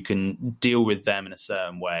comment and you can deal with them in a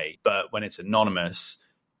certain way. But when it's anonymous,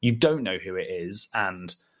 you don't know who it is.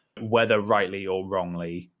 And whether rightly or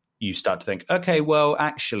wrongly, you start to think, okay, well,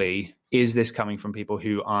 actually, is this coming from people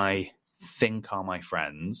who I think are my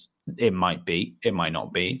friends? It might be, it might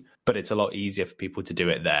not be, but it's a lot easier for people to do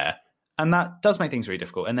it there. And that does make things really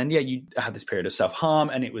difficult. And then, yeah, you had this period of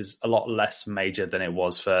self-harm, and it was a lot less major than it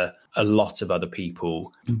was for a lot of other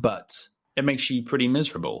people. But it makes you pretty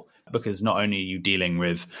miserable, because not only are you dealing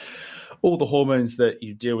with all the hormones that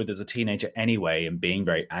you deal with as a teenager anyway and being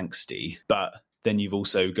very angsty, but then you've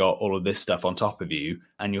also got all of this stuff on top of you,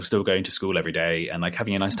 and you're still going to school every day and like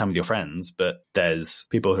having a nice time with your friends. But there's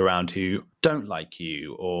people around who don't like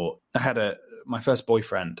you. Or I had my first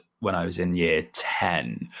boyfriend when I was in year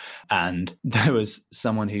 10, and there was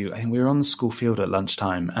someone who, I think we were on the school field at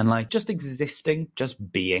lunchtime and like just existing,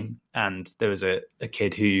 just being. And there was a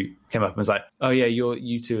kid who came up and was like, oh yeah,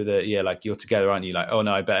 you two are like you're together, aren't you? Like, oh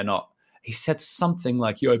no, I better not. He said something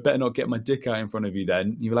like, I better not get my dick out in front of you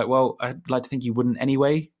then. You were like, well, I'd like to think you wouldn't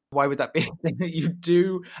anyway. Why would that be a thing that you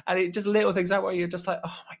do? And it just little things like where you're just like,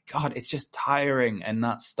 oh my God, it's just tiring. And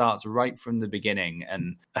that starts right from the beginning.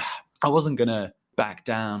 And I wasn't going to back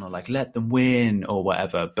down or like let them win or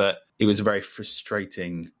whatever. But it was a very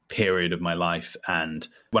frustrating period of my life. And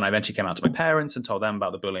when I eventually came out to my parents and told them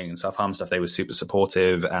about the bullying and self-harm stuff, they were super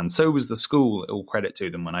supportive. And so was the school. All credit to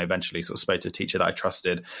them. When I eventually sort of spoke to a teacher that I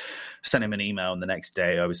trusted, sent him an email, and the next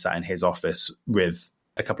day I was sat in his office with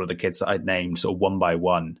a couple of the kids that I'd named sort of one by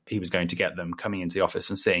one. He was going to get them, coming into the office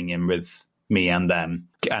and sitting in with me and them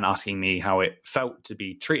and asking me how it felt to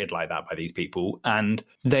be treated like that by these people. And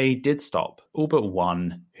they did stop, all but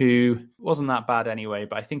one, who wasn't that bad anyway,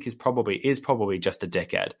 but I think is probably just a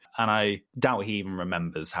dickhead. And I doubt he even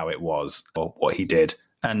remembers how it was or what he did.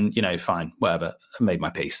 And, fine, whatever, I made my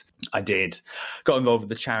peace. I got involved with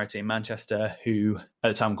the charity in Manchester, who at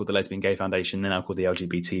the time called the Lesbian Gay Foundation, then now called the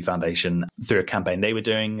LGBT Foundation, through a campaign they were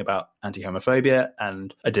doing about anti-homophobia.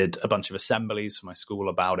 And I did a bunch of assemblies for my school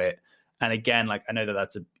about it. And again, I know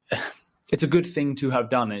that it's a good thing to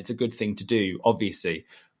have done, and it's a good thing to do, obviously.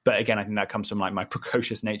 But again, I think that comes from my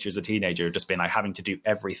precocious nature as a teenager, just being having to do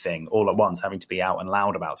everything all at once, having to be out and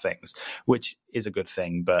loud about things, which is a good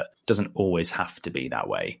thing, but doesn't always have to be that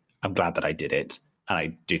way. I'm glad that I did it. And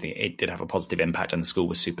I do think it did have a positive impact, and the school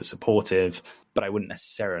was super supportive, but I wouldn't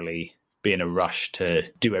necessarily be in a rush to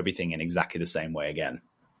do everything in exactly the same way again.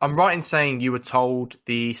 I'm right in saying you were told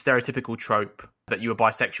the stereotypical trope that you were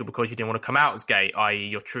bisexual because you didn't want to come out as gay, i.e.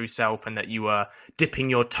 your true self, and that you were dipping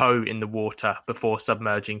your toe in the water before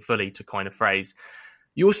submerging fully, to coin a phrase.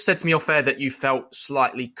 You also said to me off air that you felt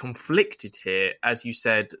slightly conflicted here, as you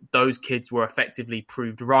said those kids were effectively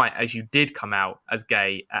proved right as you did come out as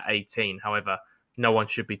gay at 18. However, no one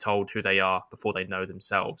should be told who they are before they know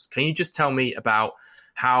themselves. Can you just tell me about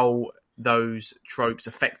how those tropes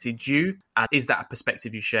affected you? And is that a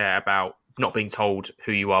perspective you share about not being told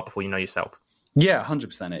who you are before you know yourself? Yeah,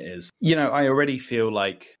 100% it is. I already feel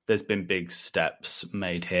like there's been big steps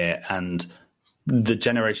made here, and the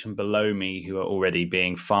generation below me who are already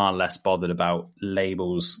being far less bothered about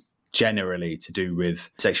labels generally to do with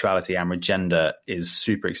sexuality and with gender is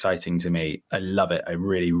super exciting to me. I love it. I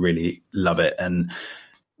really, really love it. And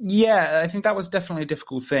yeah, I think that was definitely a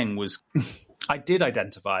difficult thing. I did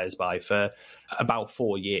identify as bi for about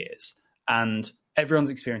 4 years, and everyone's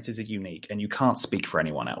experiences are unique, and you can't speak for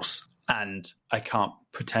anyone else. And I can't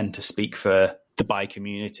pretend to speak for the bi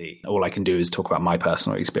community. All I can do is talk about my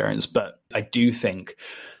personal experience. But I do think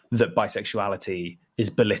that bisexuality is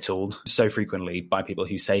belittled so frequently by people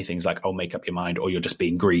who say things like, oh, make up your mind, or you're just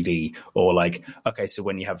being greedy, or okay, so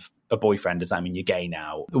when you have a boyfriend, does that mean you're gay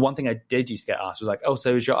now? The one thing I did used to get asked was oh,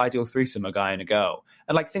 so is your ideal threesome a guy and a girl?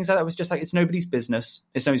 And things like that was just it's nobody's business.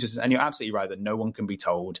 It's nobody's business. And you're absolutely right that no one can be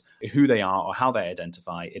told who they are or how they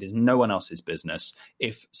identify. It is no one else's business.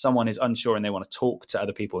 If someone is unsure and they want to talk to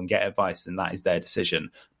other people and get advice, then that is their decision.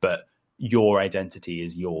 But your identity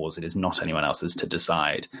is yours. It is not anyone else's to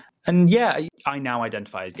decide. And yeah, I now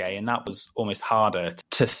identify as gay, and that was almost harder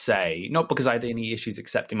to say, not because I had any issues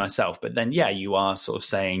accepting myself, but then, yeah, you are sort of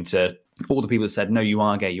saying to all the people that said, no, you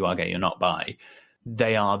are gay, you're not bi.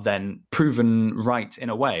 They are then proven right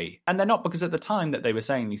in a way. And they're not, because at the time that they were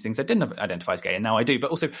saying these things, I didn't identify as gay, and now I do.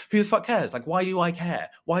 But also, who the fuck cares? Why do I care?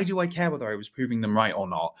 Why do I care whether I was proving them right or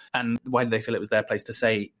not? And why did they feel it was their place to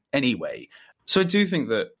say anyway? So I do think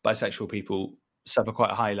that bisexual people suffer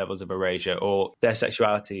quite high levels of erasure, or their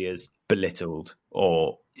sexuality is belittled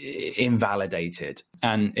or invalidated,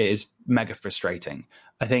 and it is mega frustrating.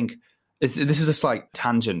 I think this is a slight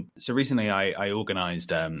tangent. So recently I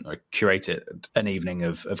organised, I curated an evening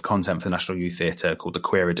of content for the National Youth Theatre called the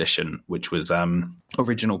Queer Edition, which was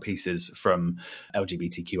original pieces from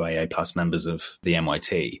LGBTQIA plus members of the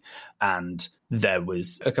NYT. And there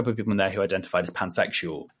was a couple of people in there who identified as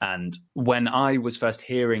pansexual. And when I was first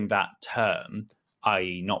hearing that term,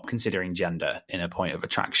 i.e. not considering gender in a point of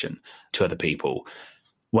attraction to other people,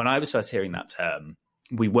 when I was first hearing that term,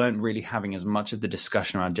 we weren't really having as much of the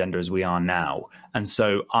discussion around gender as we are now. And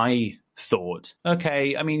so I thought,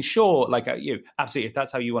 okay, I mean, sure, absolutely, if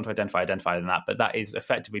that's how you want to identify in that, but that is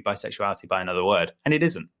effectively bisexuality by another word. And it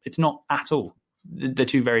isn't. It's not at all. They're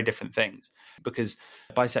two very different things, because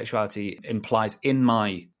bisexuality implies, in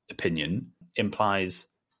my opinion,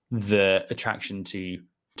 the attraction to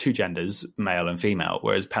two genders, male and female,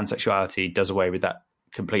 whereas pansexuality does away with that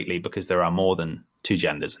completely, because there are more than two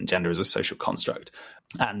genders, and gender is a social construct.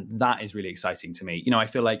 And that is really exciting to me. I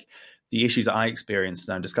feel like the issues that I experienced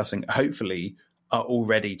and I'm discussing, hopefully, are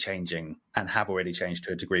already changing and have already changed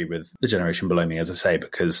to a degree with the generation below me, as I say,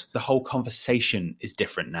 because the whole conversation is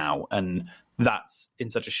different now. And that's in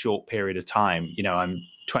such a short period of time. I'm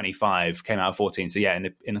 25, came out at 14. So yeah,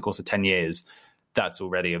 in the course of 10 years, that's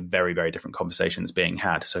already a very, very different conversation that's being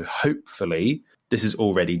had. So hopefully this is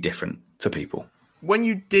already different for people. When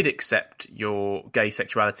you did accept your gay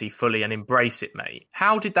sexuality fully and embrace it, mate,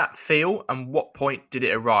 how did that feel and what point did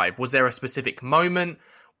it arrive? Was there a specific moment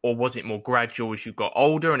or was it more gradual as you got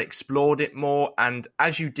older and explored it more? And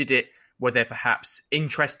as you did it, were there perhaps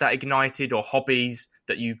interests that ignited or hobbies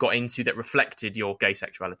that you got into that reflected your gay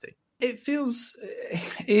sexuality? It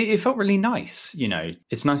felt really nice.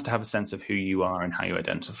 It's nice to have a sense of who you are and how you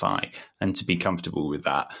identify and to be comfortable with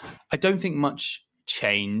that. I don't think much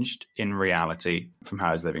changed in reality from how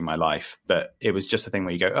I was living my life, but it was just a thing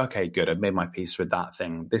where you go, okay, good, I've made my peace with that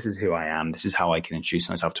thing. This is who I am. This is how I can introduce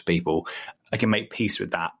myself to people. I can make peace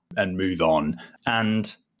with that and move on.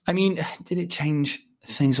 And I mean, did it change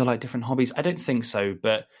things or like different hobbies? I don't think so,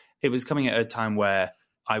 but it was coming at a time where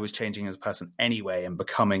I was changing as a person anyway and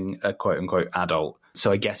becoming a quote unquote adult.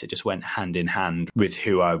 So I guess it just went hand in hand with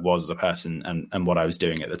who I was as a person and what I was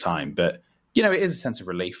doing at the time. But it is a sense of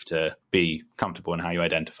relief to be comfortable in how you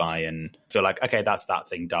identify and feel like, okay, that's that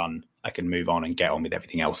thing done. I can move on and get on with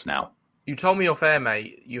everything else now. You told me off air,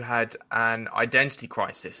 mate, you had an identity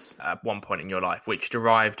crisis at one point in your life, which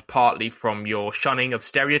derived partly from your shunning of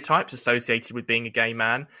stereotypes associated with being a gay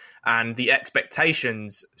man and the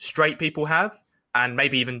expectations straight people have, and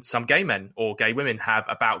maybe even some gay men or gay women have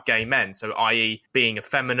about gay men. So, i.e. being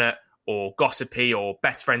effeminate or gossipy or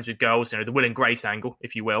best friends with girls, the Will and Grace angle,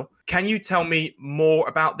 if you will. Can you tell me more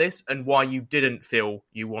about this and why you didn't feel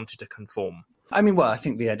you wanted to conform? I mean, I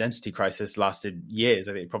think the identity crisis lasted years.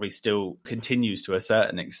 I think it probably still continues to a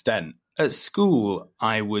certain extent. At school,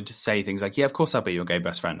 I would say things like, yeah, of course I'll be your gay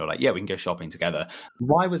best friend, or like, yeah, we can go shopping together.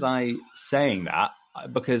 Why was I saying that?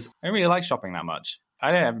 Because I don't really like shopping that much.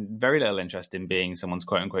 I don't have very little interest in being someone's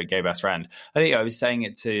quote unquote gay best friend. I think I was saying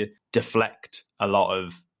it to deflect a lot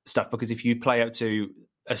of stuff, because if you play up to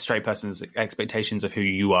a straight person's expectations of who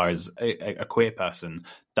you are as a queer person,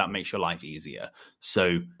 that makes your life easier.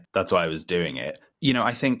 So that's why I was doing it.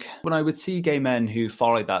 I think when I would see gay men who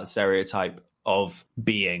followed that stereotype of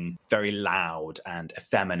being very loud and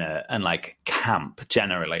effeminate and like camp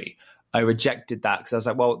generally, I rejected that because I was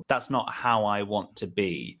like, well, that's not how I want to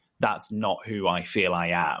be. That's not who I feel I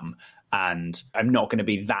am. And I'm not going to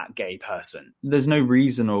be that gay person. There's no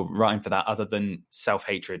reason or rhyme for that other than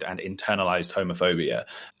self-hatred and internalized homophobia.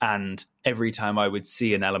 And every time I would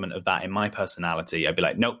see an element of that in my personality, I'd be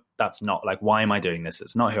like, nope, that's not, like, why am I doing this?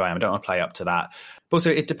 It's not who I am. I don't want to play up to that. But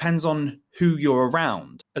also, it depends on who you're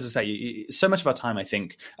around. As I say, so much of our time, I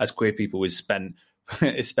think, as queer people is spent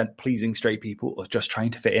pleasing straight people or just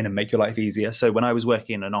trying to fit in and make your life easier. So when I was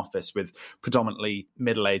working in an office with predominantly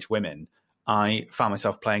middle-aged women, I found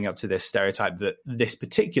myself playing up to this stereotype that this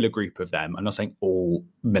particular group of them, I'm not saying all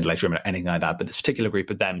middle-aged women or anything like that, but this particular group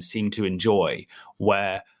of them seemed to enjoy,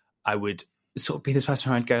 where I would sort of be this person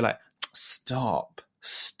who I'd go like, stop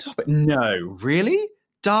it. No, really?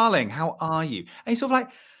 Darling, how are you? And you're sort of like,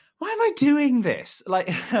 why am I doing this?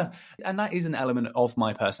 Like, and that is an element of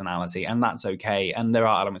my personality, and that's okay. And there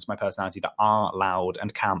are elements of my personality that are loud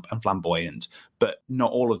and camp and flamboyant, but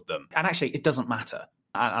not all of them. And actually, it doesn't matter.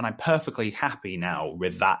 And I'm perfectly happy now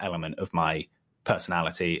with that element of my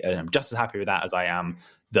personality. And I'm just as happy with that as I am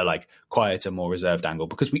the like quieter, more reserved angle,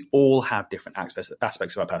 because we all have different aspects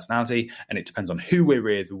of our personality, and it depends on who we're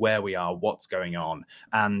with, where we are, what's going on.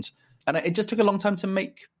 And it just took a long time to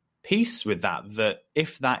make peace with that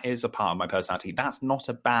if that is a part of my personality, that's not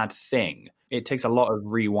a bad thing. It takes a lot of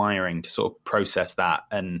rewiring to sort of process that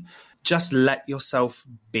and just let yourself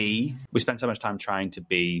be. We spend so much time trying to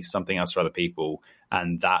be something else for other people,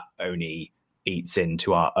 and that only eats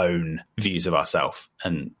into our own views of ourselves,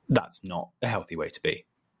 and that's not a healthy way to be.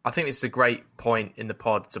 I think it's a great point in the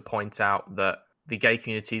pod to point out that the gay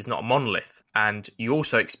community is not a monolith, and you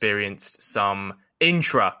also experienced some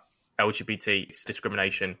intra-LGBT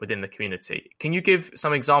discrimination within the community. Can you give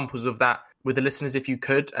some examples of that with the listeners, if you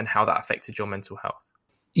could, and how that affected your mental health?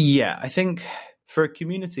 Yeah, I think for a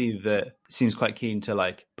community that seems quite keen to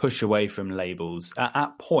like push away from labels,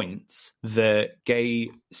 at points, the gay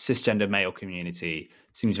cisgender male community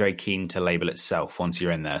seems very keen to label itself once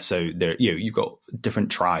you're in there. So there, you've got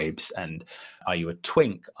different tribes, and are you a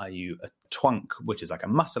twink? Are you a twunk, which is like a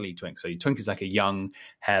muscly twink? So your twink is like a young,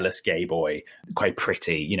 hairless gay boy, quite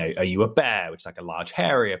pretty. Are you a bear, which is like a large,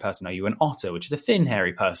 hairier person? Are you an otter, which is a thin,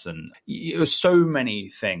 hairy person? So many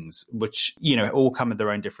things, which, all come with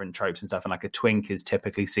their own different tropes and stuff. And like a twink is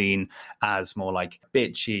typically seen as more like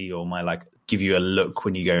bitchy, or my like give you a look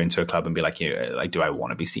when you go into a club and be like, like, do I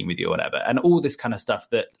want to be seen with you or whatever? And all this kind of stuff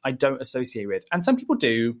that I don't associate with. And some people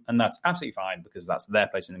do, and that's absolutely fine, because that's their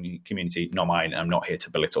place in the community, not mine. And I'm not here to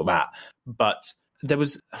belittle that. But there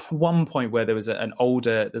was one point where there was an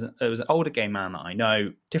older gay man that I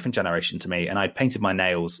know, different generation to me, and I'd painted my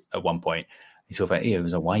nails at one point. He's sort of like, ew,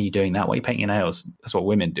 why are you doing that? Why are you painting your nails? That's what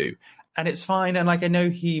women do. And it's fine. And like, I know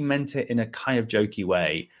he meant it in a kind of jokey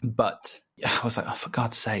way, but I was like, oh, for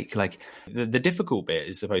God's sake, like the difficult bit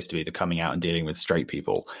is supposed to be the coming out and dealing with straight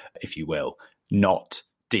people, if you will, not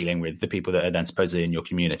dealing with the people that are then supposedly in your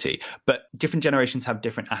community. But different generations have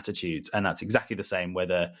different attitudes. And that's exactly the same,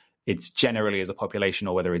 whether it's generally as a population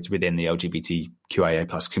or whether it's within the LGBTQIA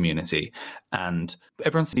plus community. And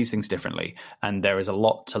everyone sees things differently. And there is a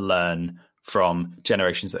lot to learn from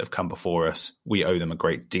generations that have come before us. We owe them a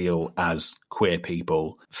great deal as queer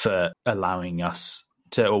people for allowing us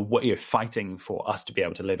to, or what you're fighting for us to be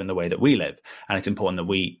able to live in the way that we live. And it's important that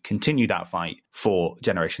we continue that fight for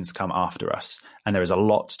generations to come after us. And there is a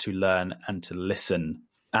lot to learn and to listen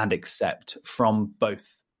and accept from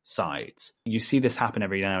both sides. You see this happen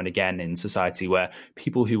every now and again in society, where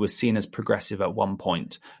people who were seen as progressive at one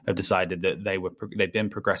point have decided that they've been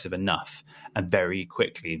progressive enough, and very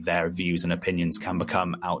quickly their views and opinions can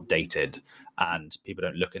become outdated, and people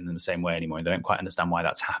don't look at them in the same way anymore, and they don't quite understand why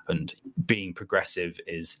that's happened. Being progressive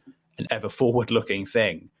is an ever forward-looking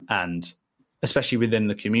thing, and especially within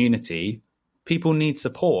the community, people need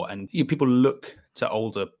support, and people look to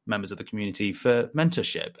older members of the community for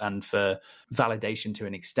mentorship and for validation to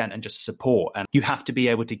an extent, and just support. And you have to be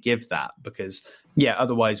able to give that, because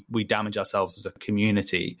otherwise we damage ourselves as a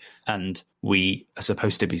community, and we are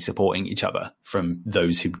supposed to be supporting each other from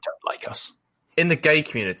those who don't like us. In the gay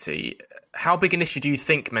community, how big an issue do you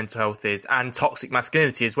think mental health is, and toxic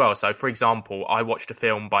masculinity as well? So, for example, I watched a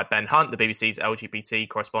film by Ben Hunt, the BBC's LGBT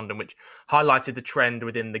correspondent, which highlighted the trend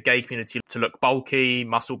within the gay community to look bulky,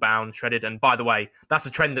 muscle-bound, shredded. And by the way, that's a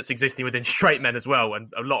trend that's existing within straight men as well,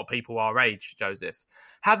 and a lot of people our age, Joseph.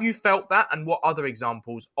 Have you felt that, and what other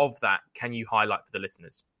examples of that can you highlight for the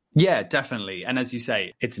listeners? Yeah, definitely. And as you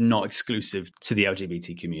say, it's not exclusive to the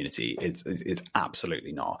LGBT community. It's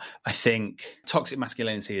absolutely not. I think toxic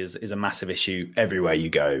masculinity is a massive issue everywhere you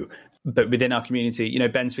go. But within our community,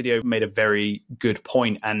 Ben's video made a very good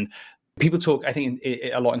point. And people talk, I think,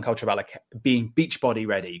 a lot in culture about like being beach body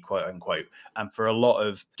ready, quote unquote. And for a lot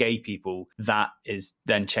of gay people, that is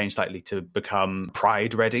then changed slightly to become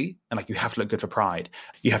pride ready. And like, you have to look good for pride.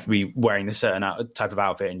 You have to be wearing a certain type of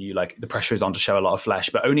outfit, and the pressure is on to show a lot of flesh,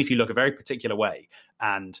 but only if you look a very particular way.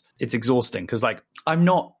 And it's exhausting, because like, I'm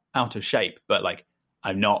not out of shape, but like,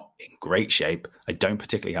 I'm not in great shape. I don't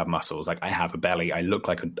particularly have muscles. Like, I have a belly. I look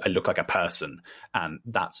like a person, and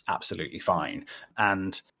that's absolutely fine.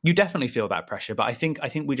 And you definitely feel that pressure, but I think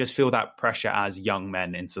we just feel that pressure as young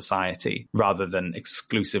men in society, rather than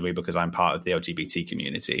exclusively because I'm part of the LGBT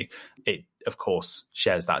community. It, of course,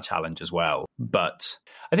 shares that challenge as well. But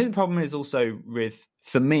I think the problem is also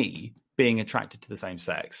for me, being attracted to the same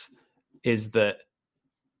sex, is that,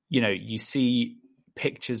 you see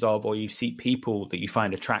pictures of, or you see people that you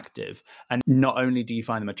find attractive, and not only do you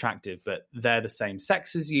find them attractive, but they're the same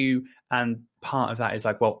sex as you, and part of that is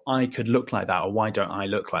like, well, I could look like that, or why don't I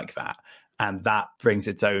look like that? And that brings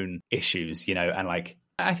its own issues, and like,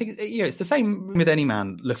 I think it's the same with any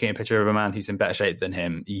man looking at a picture of a man who's in better shape than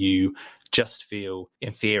him. You just feel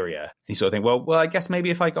inferior, and you sort of think, well, I guess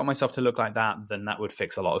maybe if I got myself to look like that, then that would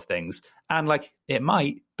fix a lot of things. And like, it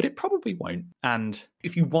might, but it probably won't. And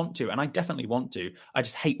if you want to, and I definitely want to, I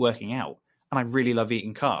just hate working out, and I really love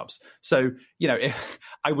eating carbs. So,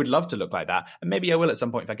 I would love to look like that. And maybe I will at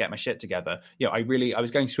some point if I get my shit together. I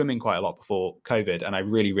was going swimming quite a lot before COVID, and I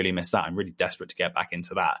really, really miss that. I'm really desperate to get back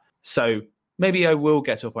into that. So maybe I will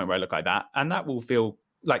get to a point where I look like that, and that will feel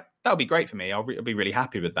like, that'll be great for me. I'll be really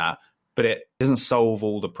happy with that. But it doesn't solve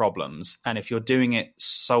all the problems. And if you're doing it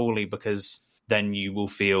solely because then you will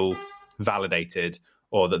feel validated,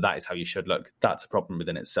 or that is how you should look, that's a problem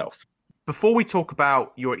within itself. Before we talk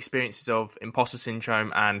about your experiences of imposter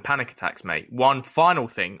syndrome and panic attacks, mate, one final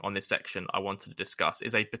thing on this section I wanted to discuss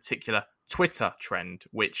is a particular Twitter trend,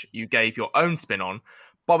 which you gave your own spin on,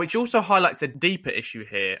 but which also highlights a deeper issue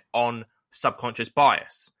here on subconscious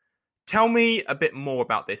bias. Tell me a bit more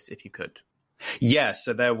about this, if you could. Yeah,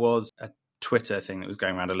 so there was a Twitter thing that was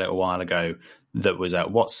going around a little while ago that was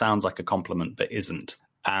what sounds like a compliment but isn't.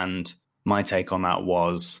 And my take on that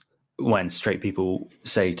was, when straight people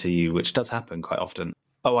say to you, which does happen quite often,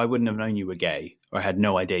 oh, I wouldn't have known you were gay, or I had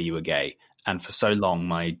no idea you were gay. And for so long,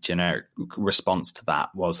 my generic response to that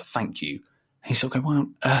was, thank you. And you sort of go, why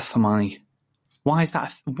on earth am I? Why is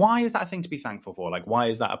that a thing to be thankful for? Like, why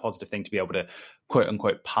is that a positive thing to be able to, quote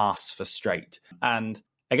unquote, pass for straight? And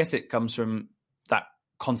I guess it comes from that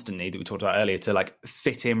constant need that we talked about earlier to like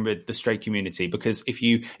fit in with the straight community, because if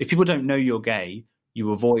people don't know you're gay,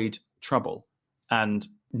 you avoid trouble, and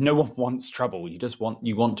no one wants trouble.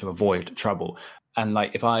 You want to avoid trouble. And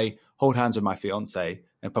like, if I hold hands with my fiance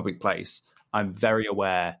in a public place, I'm very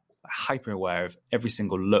aware, hyper aware of every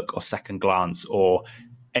single look or second glance or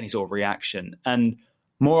any sort of reaction. And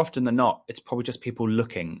more often than not, it's probably just people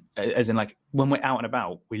looking, as in like when we're out and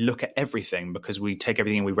about, we look at everything because we take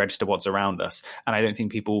everything and we register what's around us. And I don't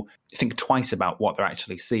think people think twice about what they're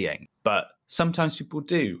actually seeing. But sometimes people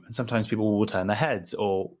do. And sometimes people will turn their heads,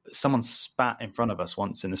 or someone spat in front of us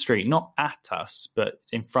once in the street, not at us, but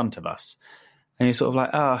in front of us. And you're sort of like,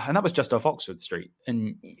 and that was just off Oxford Street.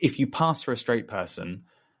 And if you pass for a straight person,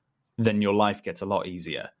 then your life gets a lot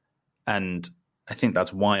easier. And I think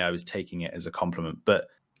that's why I was taking it as a compliment, but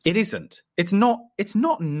it isn't. It's not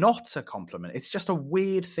a compliment. It's just a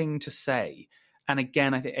weird thing to say. And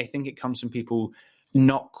again, I think it comes from people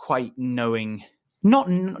not quite knowing, not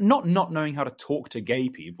knowing how to talk to gay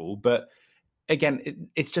people, but again,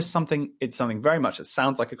 it's just something. It's something very much that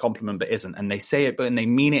sounds like a compliment, but isn't. And they say it, but they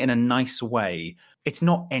mean it in a nice way. It's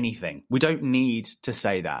not anything. We don't need to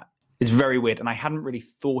say that. It's very weird. And I hadn't really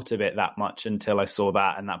thought of it that much until I saw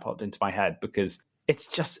that and that popped into my head, because it's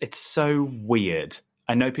so weird.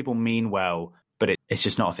 I know people mean well, but it's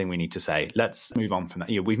just not a thing we need to say. Let's move on from that.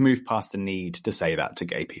 We've moved past the need to say that to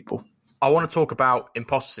gay people. I want to talk about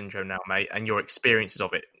imposter syndrome now, mate, and your experiences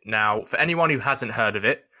of it. Now, for anyone who hasn't heard of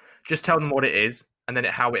it, just tell them what it is and then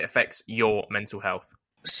how it affects your mental health.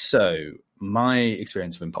 So my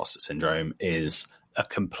experience of imposter syndrome is a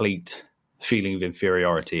complete feeling of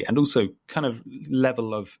inferiority and also kind of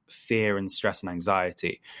level of fear and stress and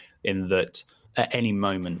anxiety, in that at any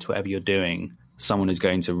moment, whatever you're doing, someone is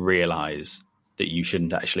going to realize that you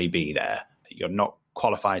shouldn't actually be there. You're not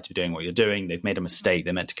qualified to be doing what you're doing. They've made a mistake.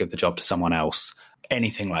 They're meant to give the job to someone else,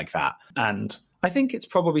 anything like that. And I think it's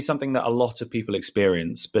probably something that a lot of people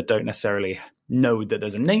experience, but don't necessarily know that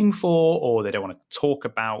there's a name for, or they don't want to talk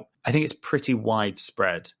about. I think it's pretty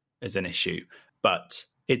widespread as an issue, but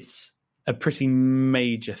it's a pretty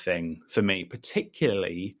major thing for me,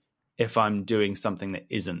 particularly if I'm doing something that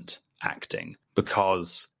isn't acting,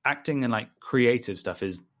 because acting and like creative stuff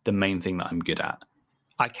is the main thing that I'm good at.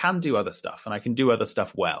 I can do other stuff and I can do other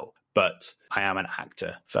stuff well, but I am an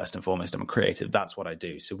actor first and foremost. I'm a creative. That's what I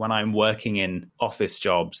do. So when I'm working in office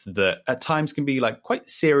jobs that at times can be like quite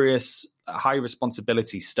serious, high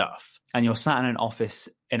responsibility stuff, and you're sat in an office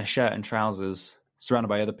in a shirt and trousers, surrounded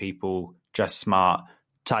by other people, dressed smart,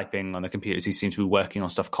 typing on the computers who seem to be working on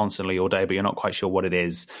stuff constantly all day, but you're not quite sure what it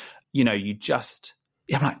is.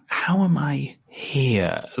 I'm like, how am I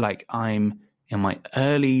here? Like, I'm in my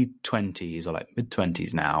early 20s or like mid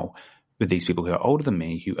 20s now with these people who are older than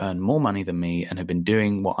me, who earn more money than me and have been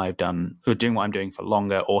doing what I've done, or doing what I'm doing for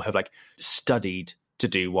longer, or have like studied to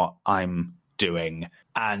do what I'm doing.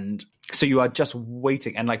 And so you are just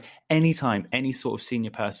waiting. And like anytime any sort of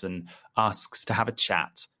senior person asks to have a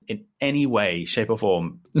chat in any way, shape or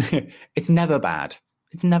form, it's never bad.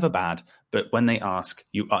 It's never bad. But when they ask,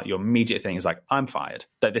 your immediate thing is like, I'm fired.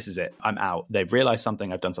 That this is it. I'm out. They've realized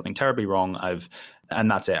something. I've done something terribly wrong. And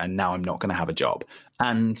that's it. And now I'm not going to have a job.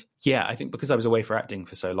 And yeah, I think because I was away for acting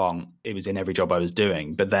for so long, it was in every job I was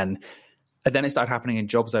doing. But then it started happening in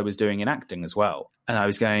jobs I was doing in acting as well. And I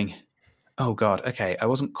was going, oh God, okay, I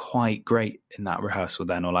wasn't quite great in that rehearsal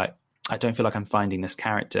then. Or like, I don't feel like I'm finding this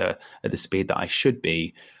character at the speed that I should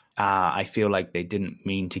be. I feel like they didn't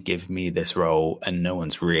mean to give me this role and no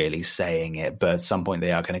one's really saying it, but at some point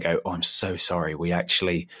they are going to go, oh, I'm so sorry.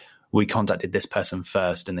 We contacted this person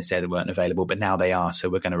first and they said they weren't available, but now they are. So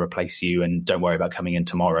we're going to replace you and don't worry about coming in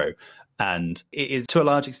tomorrow. And it is, to a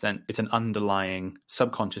large extent, it's an underlying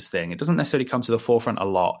subconscious thing. It doesn't necessarily come to the forefront a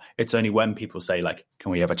lot. It's only when people say like,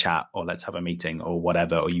 can we have a chat, or let's have a meeting or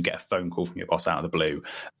whatever, or you get a phone call from your boss out of the blue.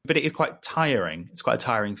 But it is quite tiring. It's quite a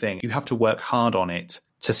tiring thing. You have to work hard on it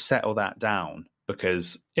to settle that down,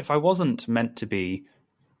 because if I wasn't meant to be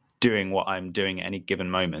doing what I'm doing at any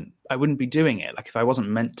given moment, I wouldn't be doing it. Like if I wasn't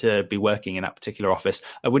meant to be working in that particular office,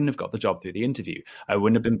 I wouldn't have got the job through the interview. I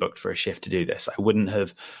wouldn't have been booked for a shift to do this. I wouldn't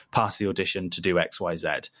have passed the audition to do X, Y, Z.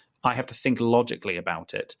 I have to think logically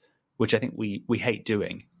about it, which I think we hate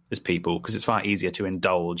doing as people, because it's far easier to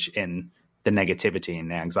indulge in the negativity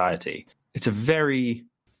and the anxiety. It's a very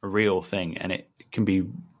real thing, and it can be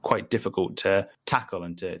quite difficult to tackle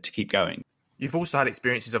and to keep going. You've also had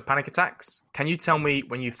experiences of panic attacks. Can you tell me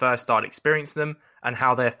when you first started experiencing them and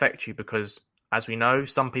how they affect you? Because as we know,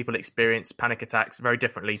 some people experience panic attacks very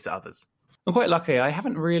differently to others. I'm quite lucky. I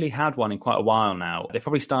haven't really had one in quite a while now. They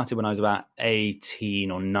probably started when I was about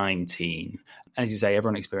 18 or 19. And as you say,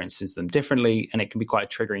 everyone experiences them differently, and it can be quite a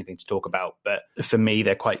triggering thing to talk about. But for me,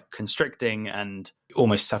 they're quite constricting and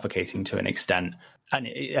almost suffocating to an extent. And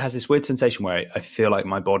it has this weird sensation where I feel like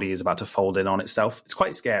my body is about to fold in on itself. It's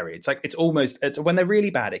quite scary. It's like, when they're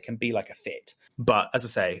really bad, it can be like a fit. But as I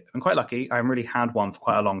say, I'm quite lucky. I haven't really had one for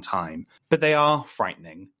quite a long time, but they are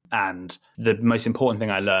frightening. And the most important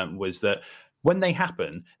thing I learned was that when they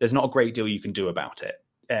happen, there's not a great deal you can do about it.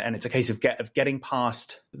 And it's a case of getting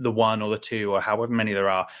past the one or the two or however many there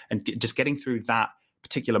are and just getting through that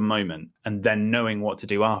particular moment and then knowing what to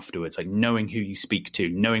do afterwards, like knowing who you speak to,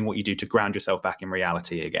 knowing what you do to ground yourself back in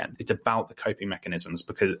reality again. It's about the coping mechanisms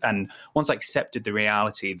and once I accepted the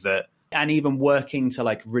reality that, and even working to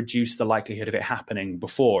like reduce the likelihood of it happening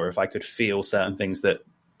before, if I could feel certain things that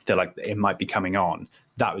feel like it might be coming on,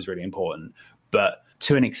 that was really important. But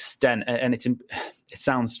to an extent, and it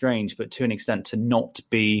sounds strange, but to an extent to not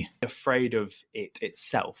be afraid of it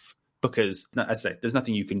itself. Because, as I say, there's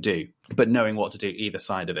nothing you can do. But knowing what to do either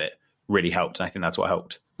side of it really helped. And I think that's what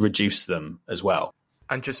helped reduce them as well.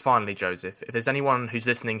 And just finally, Joseph, if there's anyone who's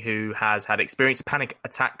listening who has had experience of panic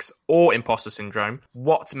attacks or imposter syndrome,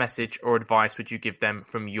 what message or advice would you give them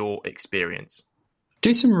from your experience?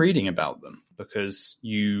 Do some reading about them, because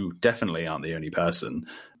you definitely aren't the only person.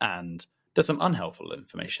 And there's some unhelpful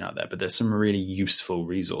information out there, but there's some really useful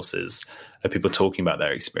resources of people talking about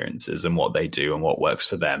their experiences and what they do and what works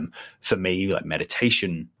for them. For me, like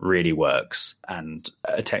meditation really works, and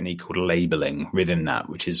a technique called labeling within that,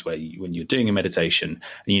 which is where when you're doing a meditation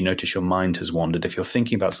and you notice your mind has wandered, if you're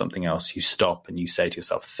thinking about something else, you stop and you say to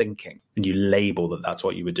yourself, thinking, and you label that that's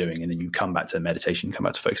what you were doing. And then you come back to meditation, come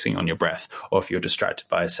back to focusing on your breath. Or if you're distracted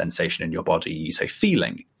by a sensation in your body, you say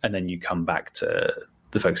feeling, and then you come back to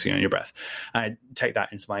the focusing on your breath. And I take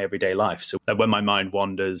that into my everyday life. So when my mind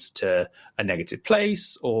wanders to a negative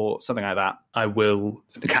place or something like that, I will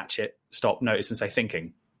catch it, stop, notice, and say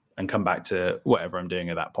thinking, and come back to whatever I'm doing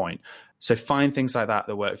at that point. So find things like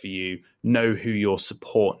that work for you. Know who your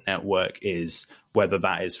support network is, whether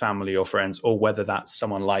that is family or friends, or whether that's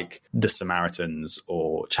someone like the Samaritans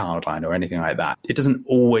or Childline or anything like that. It doesn't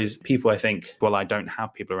always, people I think, well, I don't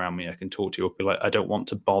have people around me I can talk to, or be like, I don't want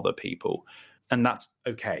to bother people. And that's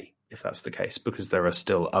okay if that's the case, because there are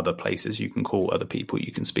still other places you can call, other people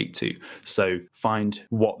you can speak to. So find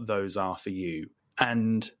what those are for you.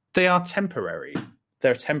 And they are temporary.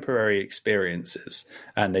 They're temporary experiences,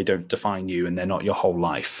 and they don't define you, and they're not your whole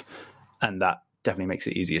life. And that definitely makes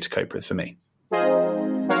it easier to cope with for me.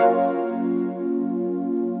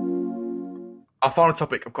 Our final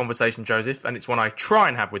topic of conversation, Joseph, and it's one I try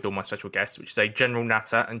and have with all my special guests, which is a general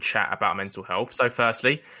natter and chat about mental health. So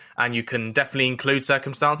firstly, and you can definitely include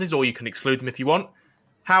circumstances or you can exclude them if you want,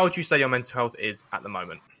 how would you say your mental health is at the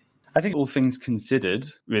moment? I think all things considered,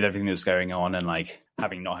 with everything that's going on and like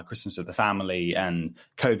having not had Christmas with the family and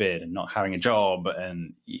COVID and not having a job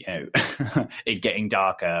and, you know, it getting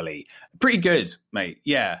dark early, pretty good, mate.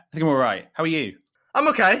 Yeah, I think I'm all right. How are you? I'm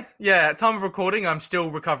okay. Yeah, at time of recording, I'm still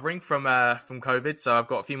recovering from COVID, so I've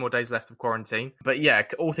got a few more days left of quarantine. But yeah,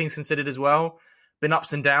 all things considered as well, been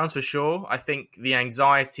ups and downs for sure. I think the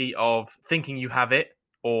anxiety of thinking you have it,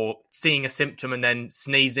 or seeing a symptom and then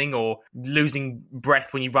sneezing, or losing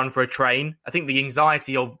breath when you run for a train. I think the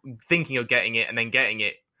anxiety of thinking you're getting it and then getting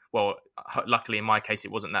it, well, luckily in my case,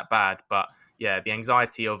 it wasn't that bad, but yeah, the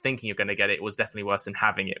anxiety of thinking you're going to get it was definitely worse than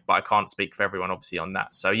having it, but I can't speak for everyone obviously on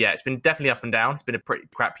that. So yeah, it's been definitely up and down. It's been a pretty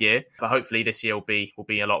crap year, but hopefully this year will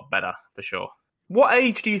be a lot better for sure. What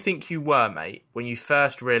age do you think you were, mate, when you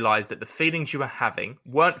first realised that the feelings you were having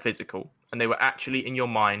weren't physical and they were actually in your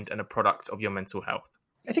mind and a product of your mental health?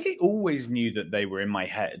 I think I always knew that they were in my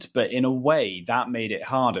head, but in a way that made it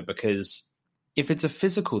harder, because if it's a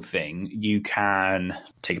physical thing, you can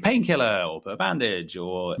take a painkiller or put a bandage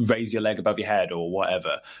or raise your leg above your head or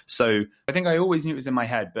whatever. So I think I always knew it was in my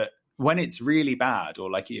head. But when it's really bad, or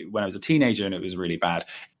like when I was a teenager and it was really bad,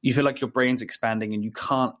 you feel like your brain's expanding and you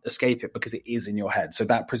can't escape it because it is in your head. So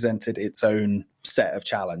that presented its own set of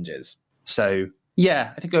challenges. So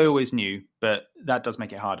yeah, I think I always knew, but that does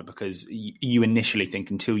make it harder because you initially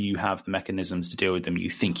think, until you have the mechanisms to deal with them, you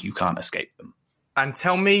think you can't escape them. And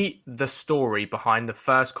tell me the story behind the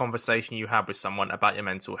first conversation you had with someone about your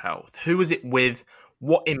mental health. Who was it with?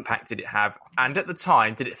 What impact did it have? And at the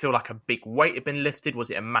time, did it feel like a big weight had been lifted? Was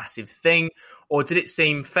it a massive thing? Or did it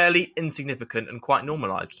seem fairly insignificant and quite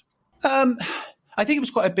normalised? I think it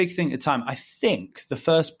was quite a big thing at the time. I think the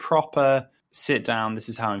first proper sit down, this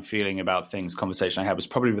is how I'm feeling about things conversation I had was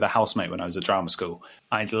probably with a housemate when I was at drama school.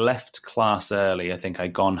 I'd left class early. I think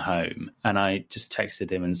I'd gone home, and I just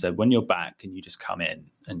texted him and said, when you're back, can you just come in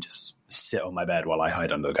and just sit on my bed while I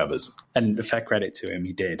hide under the covers? And fair credit to him,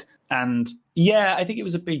 he did. And yeah, I think it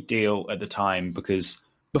was a big deal at the time, because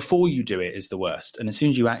before you do it is the worst. And as soon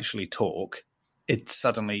as you actually talk, it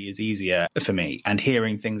suddenly is easier for me. And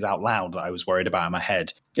hearing things out loud that I was worried about in my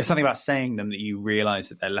head, there's something about saying them that you realize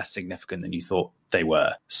that they're less significant than you thought they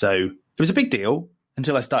were. So it was a big deal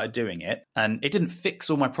until I started doing it. And it didn't fix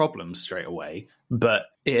all my problems straight away, but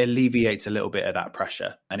it alleviates a little bit of that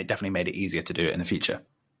pressure. And it definitely made it easier to do it in the future.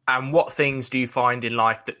 And what things do you find in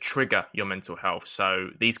life that trigger your mental health? So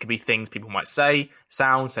these could be things people might say,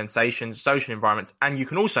 sound, sensations, social environments, and you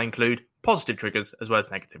can also include positive triggers as well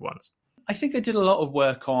as negative ones. I think I did a lot of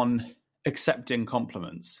work on accepting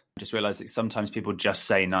compliments. I just realized that sometimes people just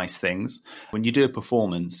say nice things. When you do a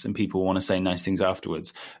performance and people want to say nice things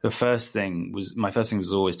afterwards, my first thing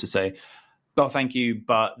was always to say, oh, thank you,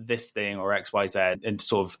 but this thing or X, Y, Z, and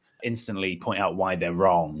sort of instantly point out why they're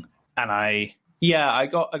wrong. And I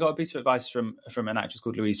got a piece of advice from an actress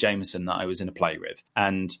called Louise Jameson that I was in a play with.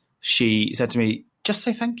 And she said to me, just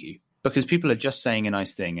say thank you, because people are just saying a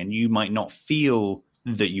nice thing and you might not feel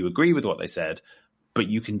that you agree with what they said, but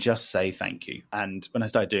you can just say thank you. And when I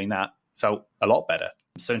started doing that, felt a lot better.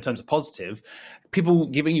 So in terms of positive, people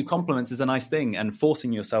giving you compliments is a nice thing, and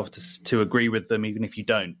forcing yourself to agree with them, even if you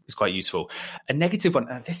don't, is quite useful. A negative one,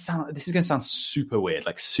 this is going to sound super weird,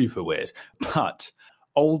 but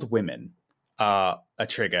old women are a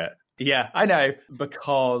trigger. Yeah, I know,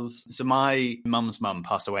 because my mum's mum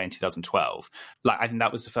passed away in 2012. I think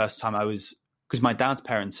that was the first time because my dad's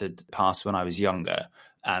parents had passed when I was younger.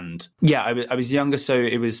 And yeah, I was younger, so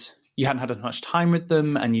you hadn't had as much time with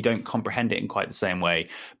them and you don't comprehend it in quite the same way.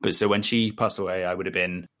 But so when she passed away, I would have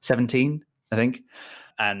been 17, I think.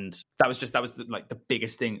 And that was the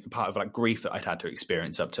biggest thing, part of grief that I'd had to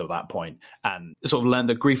experience up till that point. And sort of learned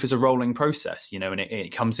that grief is a rolling process, and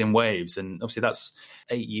it comes in waves. And obviously that's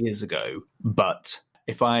 8 years ago. But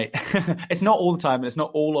it's not all the time, and it's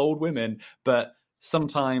not all old women, but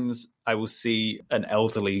sometimes I will see an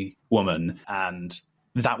elderly woman and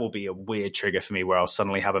that will be a weird trigger for me, where I'll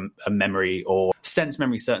suddenly have a memory or sense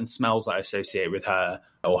certain smells that I associate with her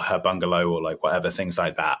or her bungalow or whatever, things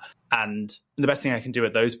like that. And the best thing I can do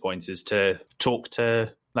at those points is to talk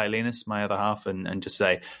to Linus, my other half, and just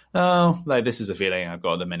say, oh, this is a feeling I've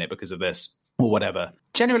got at the minute because of this or whatever.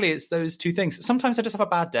 Generally, it's those two things. Sometimes I just have a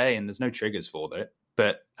bad day and there's no triggers for it,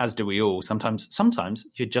 but as do we all. Sometimes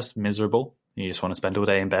you're just miserable and you just want to spend all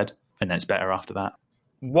day in bed, and then it's better after that.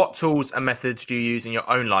 What tools and methods do you use in your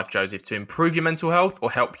own life, Joseph, to improve your mental health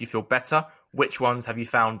or help you feel better? Which ones have you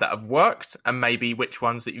found that have worked, and maybe which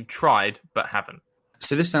ones that you've tried but haven't?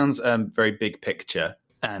 So this sounds very big picture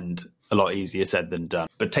and a lot easier said than done,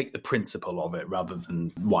 but take the principle of it rather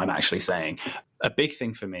than what I'm actually saying. A big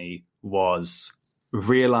thing for me was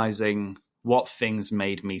realizing what things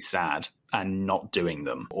made me sad and not doing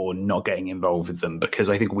them or not getting involved with them,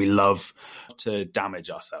 because I think we love to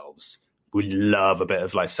damage ourselves. We love a bit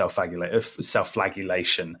of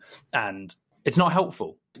self-flagellation, and it's not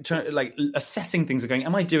helpful. Assessing things,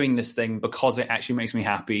 am I doing this thing because it actually makes me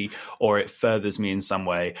happy, or it furthers me in some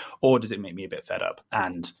way, or does it make me a bit fed up?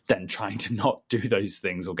 And then trying to not do those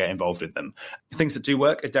things or get involved with them. Things that do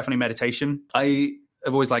work is definitely meditation. I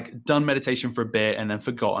have always done meditation for a bit and then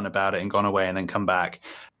forgotten about it and gone away and then come back.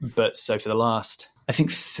 But so for the last, I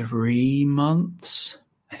think 3 months,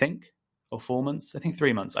 or 4 months,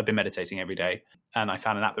 3 months, I've been meditating every day, and I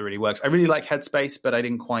found an app that really works. I really like Headspace, but I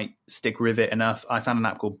didn't quite stick with it enough. I found an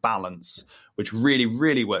app called Balance, which really,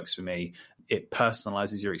 really works for me. It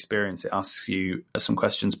personalizes your experience. It asks you some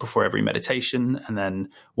questions before every meditation, and then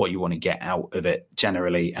what you want to get out of it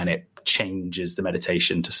generally, and it changes the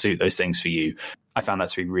meditation to suit those things for you. I found that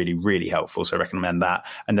to be really, really helpful, so I recommend that.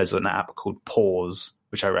 And there's an app called Pause,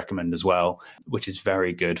 which I recommend as well, which is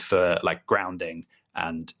very good for grounding.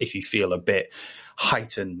 And if you feel a bit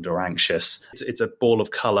heightened or anxious, it's a ball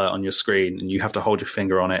of color on your screen, and you have to hold your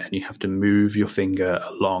finger on it, and you have to move your finger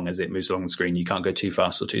along as it moves along the screen. You can't go too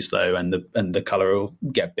fast or too slow, and the color will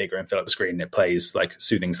get bigger and fill up the screen. And it plays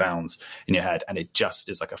soothing sounds in your head, and it just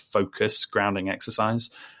is a focus grounding exercise.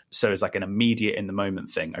 So it's an immediate in the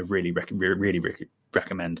moment thing. I really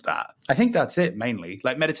recommend that. I think that's it mainly.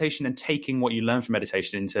 Meditation and taking what you learn from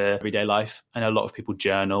meditation into everyday life. I know a lot of people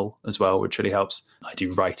journal as well, which really helps. I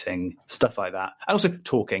do writing, stuff like that. And also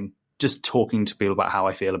talking to people about how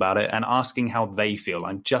I feel about it and asking how they feel.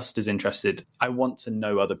 I'm just as interested. I want to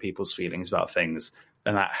know other people's feelings about things,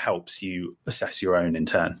 and that helps you assess your own in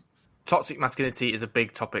turn. Toxic masculinity is a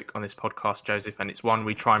big topic on this podcast, Joseph, and it's one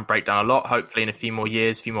we try and break down a lot. Hopefully in a few more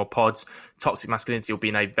years, a few more pods, toxic masculinity will be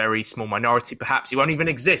in a very small minority. Perhaps it won't even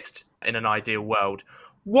exist in an ideal world.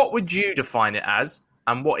 What would you define it as,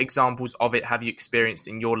 and what examples of it have you experienced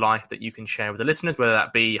in your life that you can share with the listeners, whether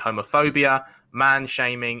that be homophobia,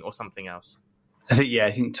 man-shaming, or something else?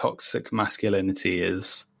 I think toxic masculinity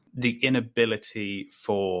is the inability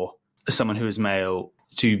for someone who is male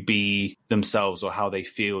to be themselves or how they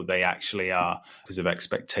feel they actually are because of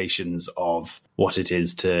expectations of what it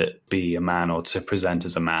is to be a man or to present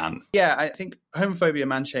as a man. Yeah, I think homophobia,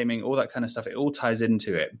 man-shaming, all that kind of stuff, it all ties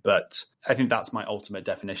into it. But I think that's my ultimate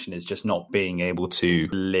definition, is just not being able to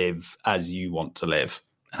live as you want to live.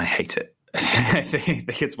 And I hate it. I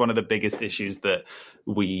think it's one of the biggest issues that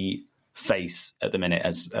we face at the minute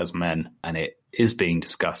as men, and it is being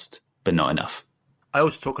discussed, but not enough. I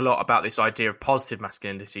also talk a lot about this idea of positive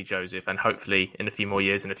masculinity, Joseph, and hopefully in a few more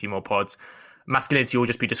years, in a few more pods, masculinity will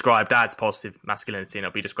just be described as positive masculinity, and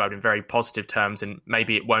it'll be described in very positive terms, and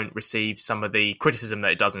maybe it won't receive some of the criticism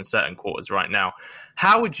that it does in certain quarters right now.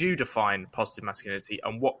 How would you define positive masculinity,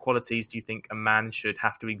 and what qualities do you think a man should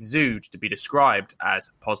have to exude to be described as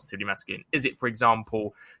positively masculine? Is it, for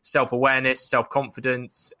example, self-awareness,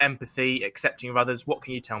 self-confidence, empathy, accepting of others? What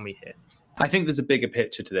can you tell me here? I think there's a bigger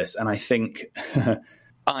picture to this, and I think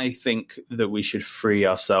that we should free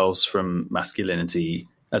ourselves from masculinity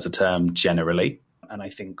as a term generally. And I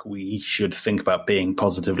think we should think about being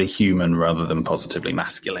positively human rather than positively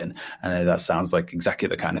masculine. I know that sounds like exactly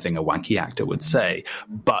the kind of thing a wanky actor would say,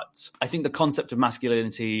 but I think the concept of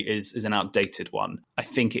masculinity is an outdated one. I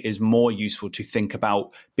think it is more useful to think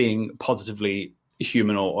about being positively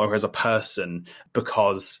human or as a person,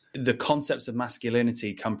 because the concepts of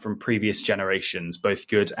masculinity come from previous generations, both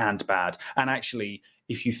good and bad. And actually,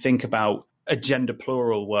 if you think about a gender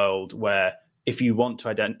plural world where if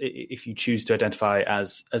you choose to identify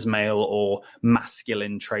as male or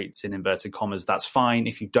masculine traits in inverted commas, that's fine.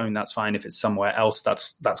 If you don't, that's fine. If it's somewhere else,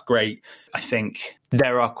 that's great. I think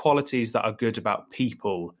there are qualities that are good about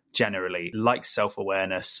people generally, like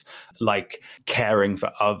self-awareness, like caring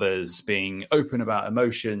for others, being open about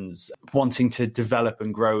emotions, wanting to develop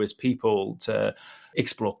and grow as people, to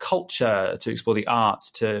explore culture, to explore the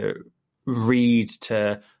arts, to read,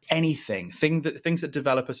 to anything. Things that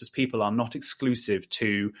develop us as people are not exclusive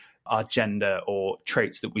to our gender or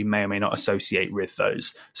traits that we may or may not associate with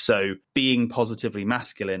those. So being positively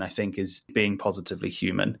masculine, I think, is being positively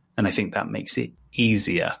human. And I think that makes it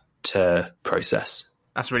easier to process.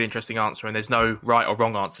 That's a really interesting answer, and there's no right or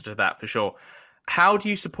wrong answer to that for sure. How do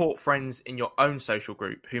you support friends in your own social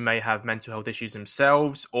group who may have mental health issues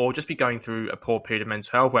themselves or just be going through a poor period of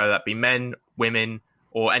mental health, whether that be men, women,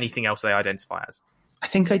 or anything else they identify as? I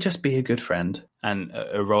think I just be a good friend. And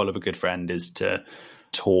a role of a good friend is to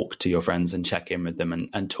talk to your friends and check in with them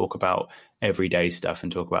and talk about everyday stuff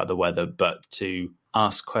and talk about the weather, but to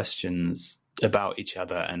ask questions about each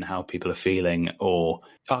other and how people are feeling, or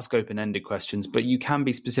ask open-ended questions. But you can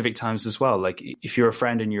be specific times as well. Like if you're a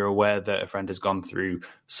friend and you're aware that a friend has gone through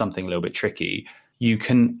something a little bit tricky, you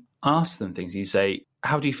can ask them things. You say,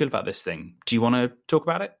 how do you feel about this thing? Do you want to talk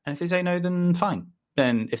about it? And if they say no, then fine.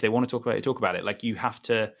 Then if they want to talk about it, talk about it. Like you have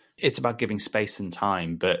to, it's about giving space and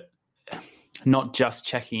time, but not just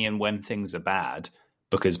checking in when things are bad,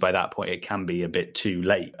 because by that point it can be a bit too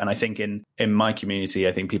late. And I think in my community,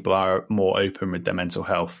 I think people are more open with their mental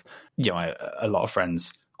health. You know, a lot of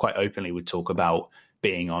friends quite openly would talk about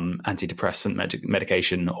being on antidepressant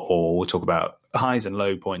medication, or would talk about highs and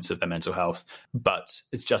low points of their mental health. But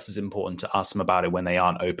it's just as important to ask them about it when they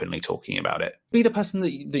aren't openly talking about it. Be the person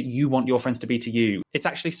that you want your friends to be to you. It's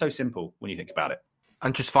actually so simple when you think about it.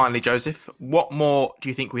 And just finally, Joseph, what more do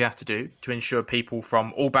you think we have to do to ensure people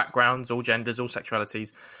from all backgrounds, all genders, all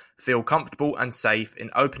sexualities feel comfortable and safe in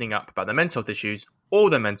opening up about their mental health issues or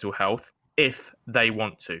their mental health if they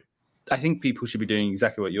want to? I think people should be doing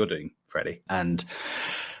exactly what you're doing, Freddie, and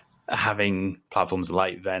having platforms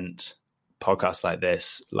like Vent, podcasts like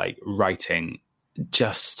this, like writing,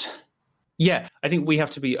 I think we have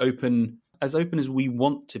to be open as we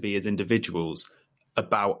want to be as individuals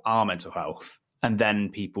about our mental health. And then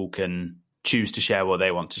people can choose to share what they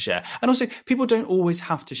want to share. And also, people don't always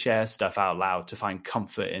have to share stuff out loud to find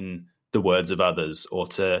comfort in the words of others or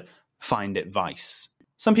to find advice.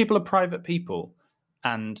 Some people are private people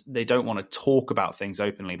and they don't want to talk about things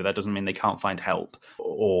openly, but that doesn't mean they can't find help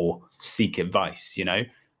or seek advice, you know?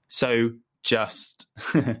 So just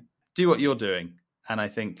do what you're doing. And I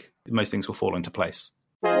think most things will fall into place.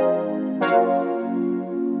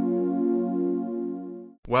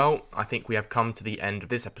 Well, I think we have come to the end of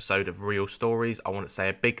this episode of Real Stories. I want to say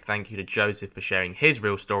a big thank you to Joseph for sharing his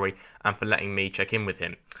real story and for letting me check in with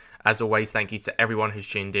him. As always, thank you to everyone who's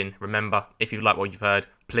tuned in. Remember, if you've liked what you've heard,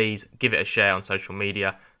 please give it a share on social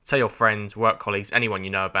media. Tell your friends, work colleagues, anyone you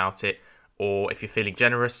know about it. Or if you're feeling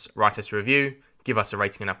generous, write us a review. give us a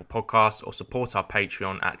rating on Apple Podcasts, or support our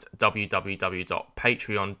Patreon at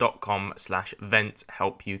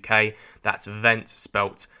www.patreon.com/VentHelpUK. That's Vent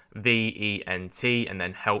spelt VENT, and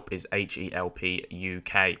then help is HELP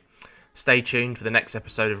UK. Stay tuned for the next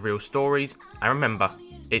episode of Real Stories, and remember,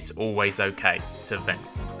 it's always okay to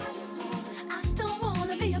vent.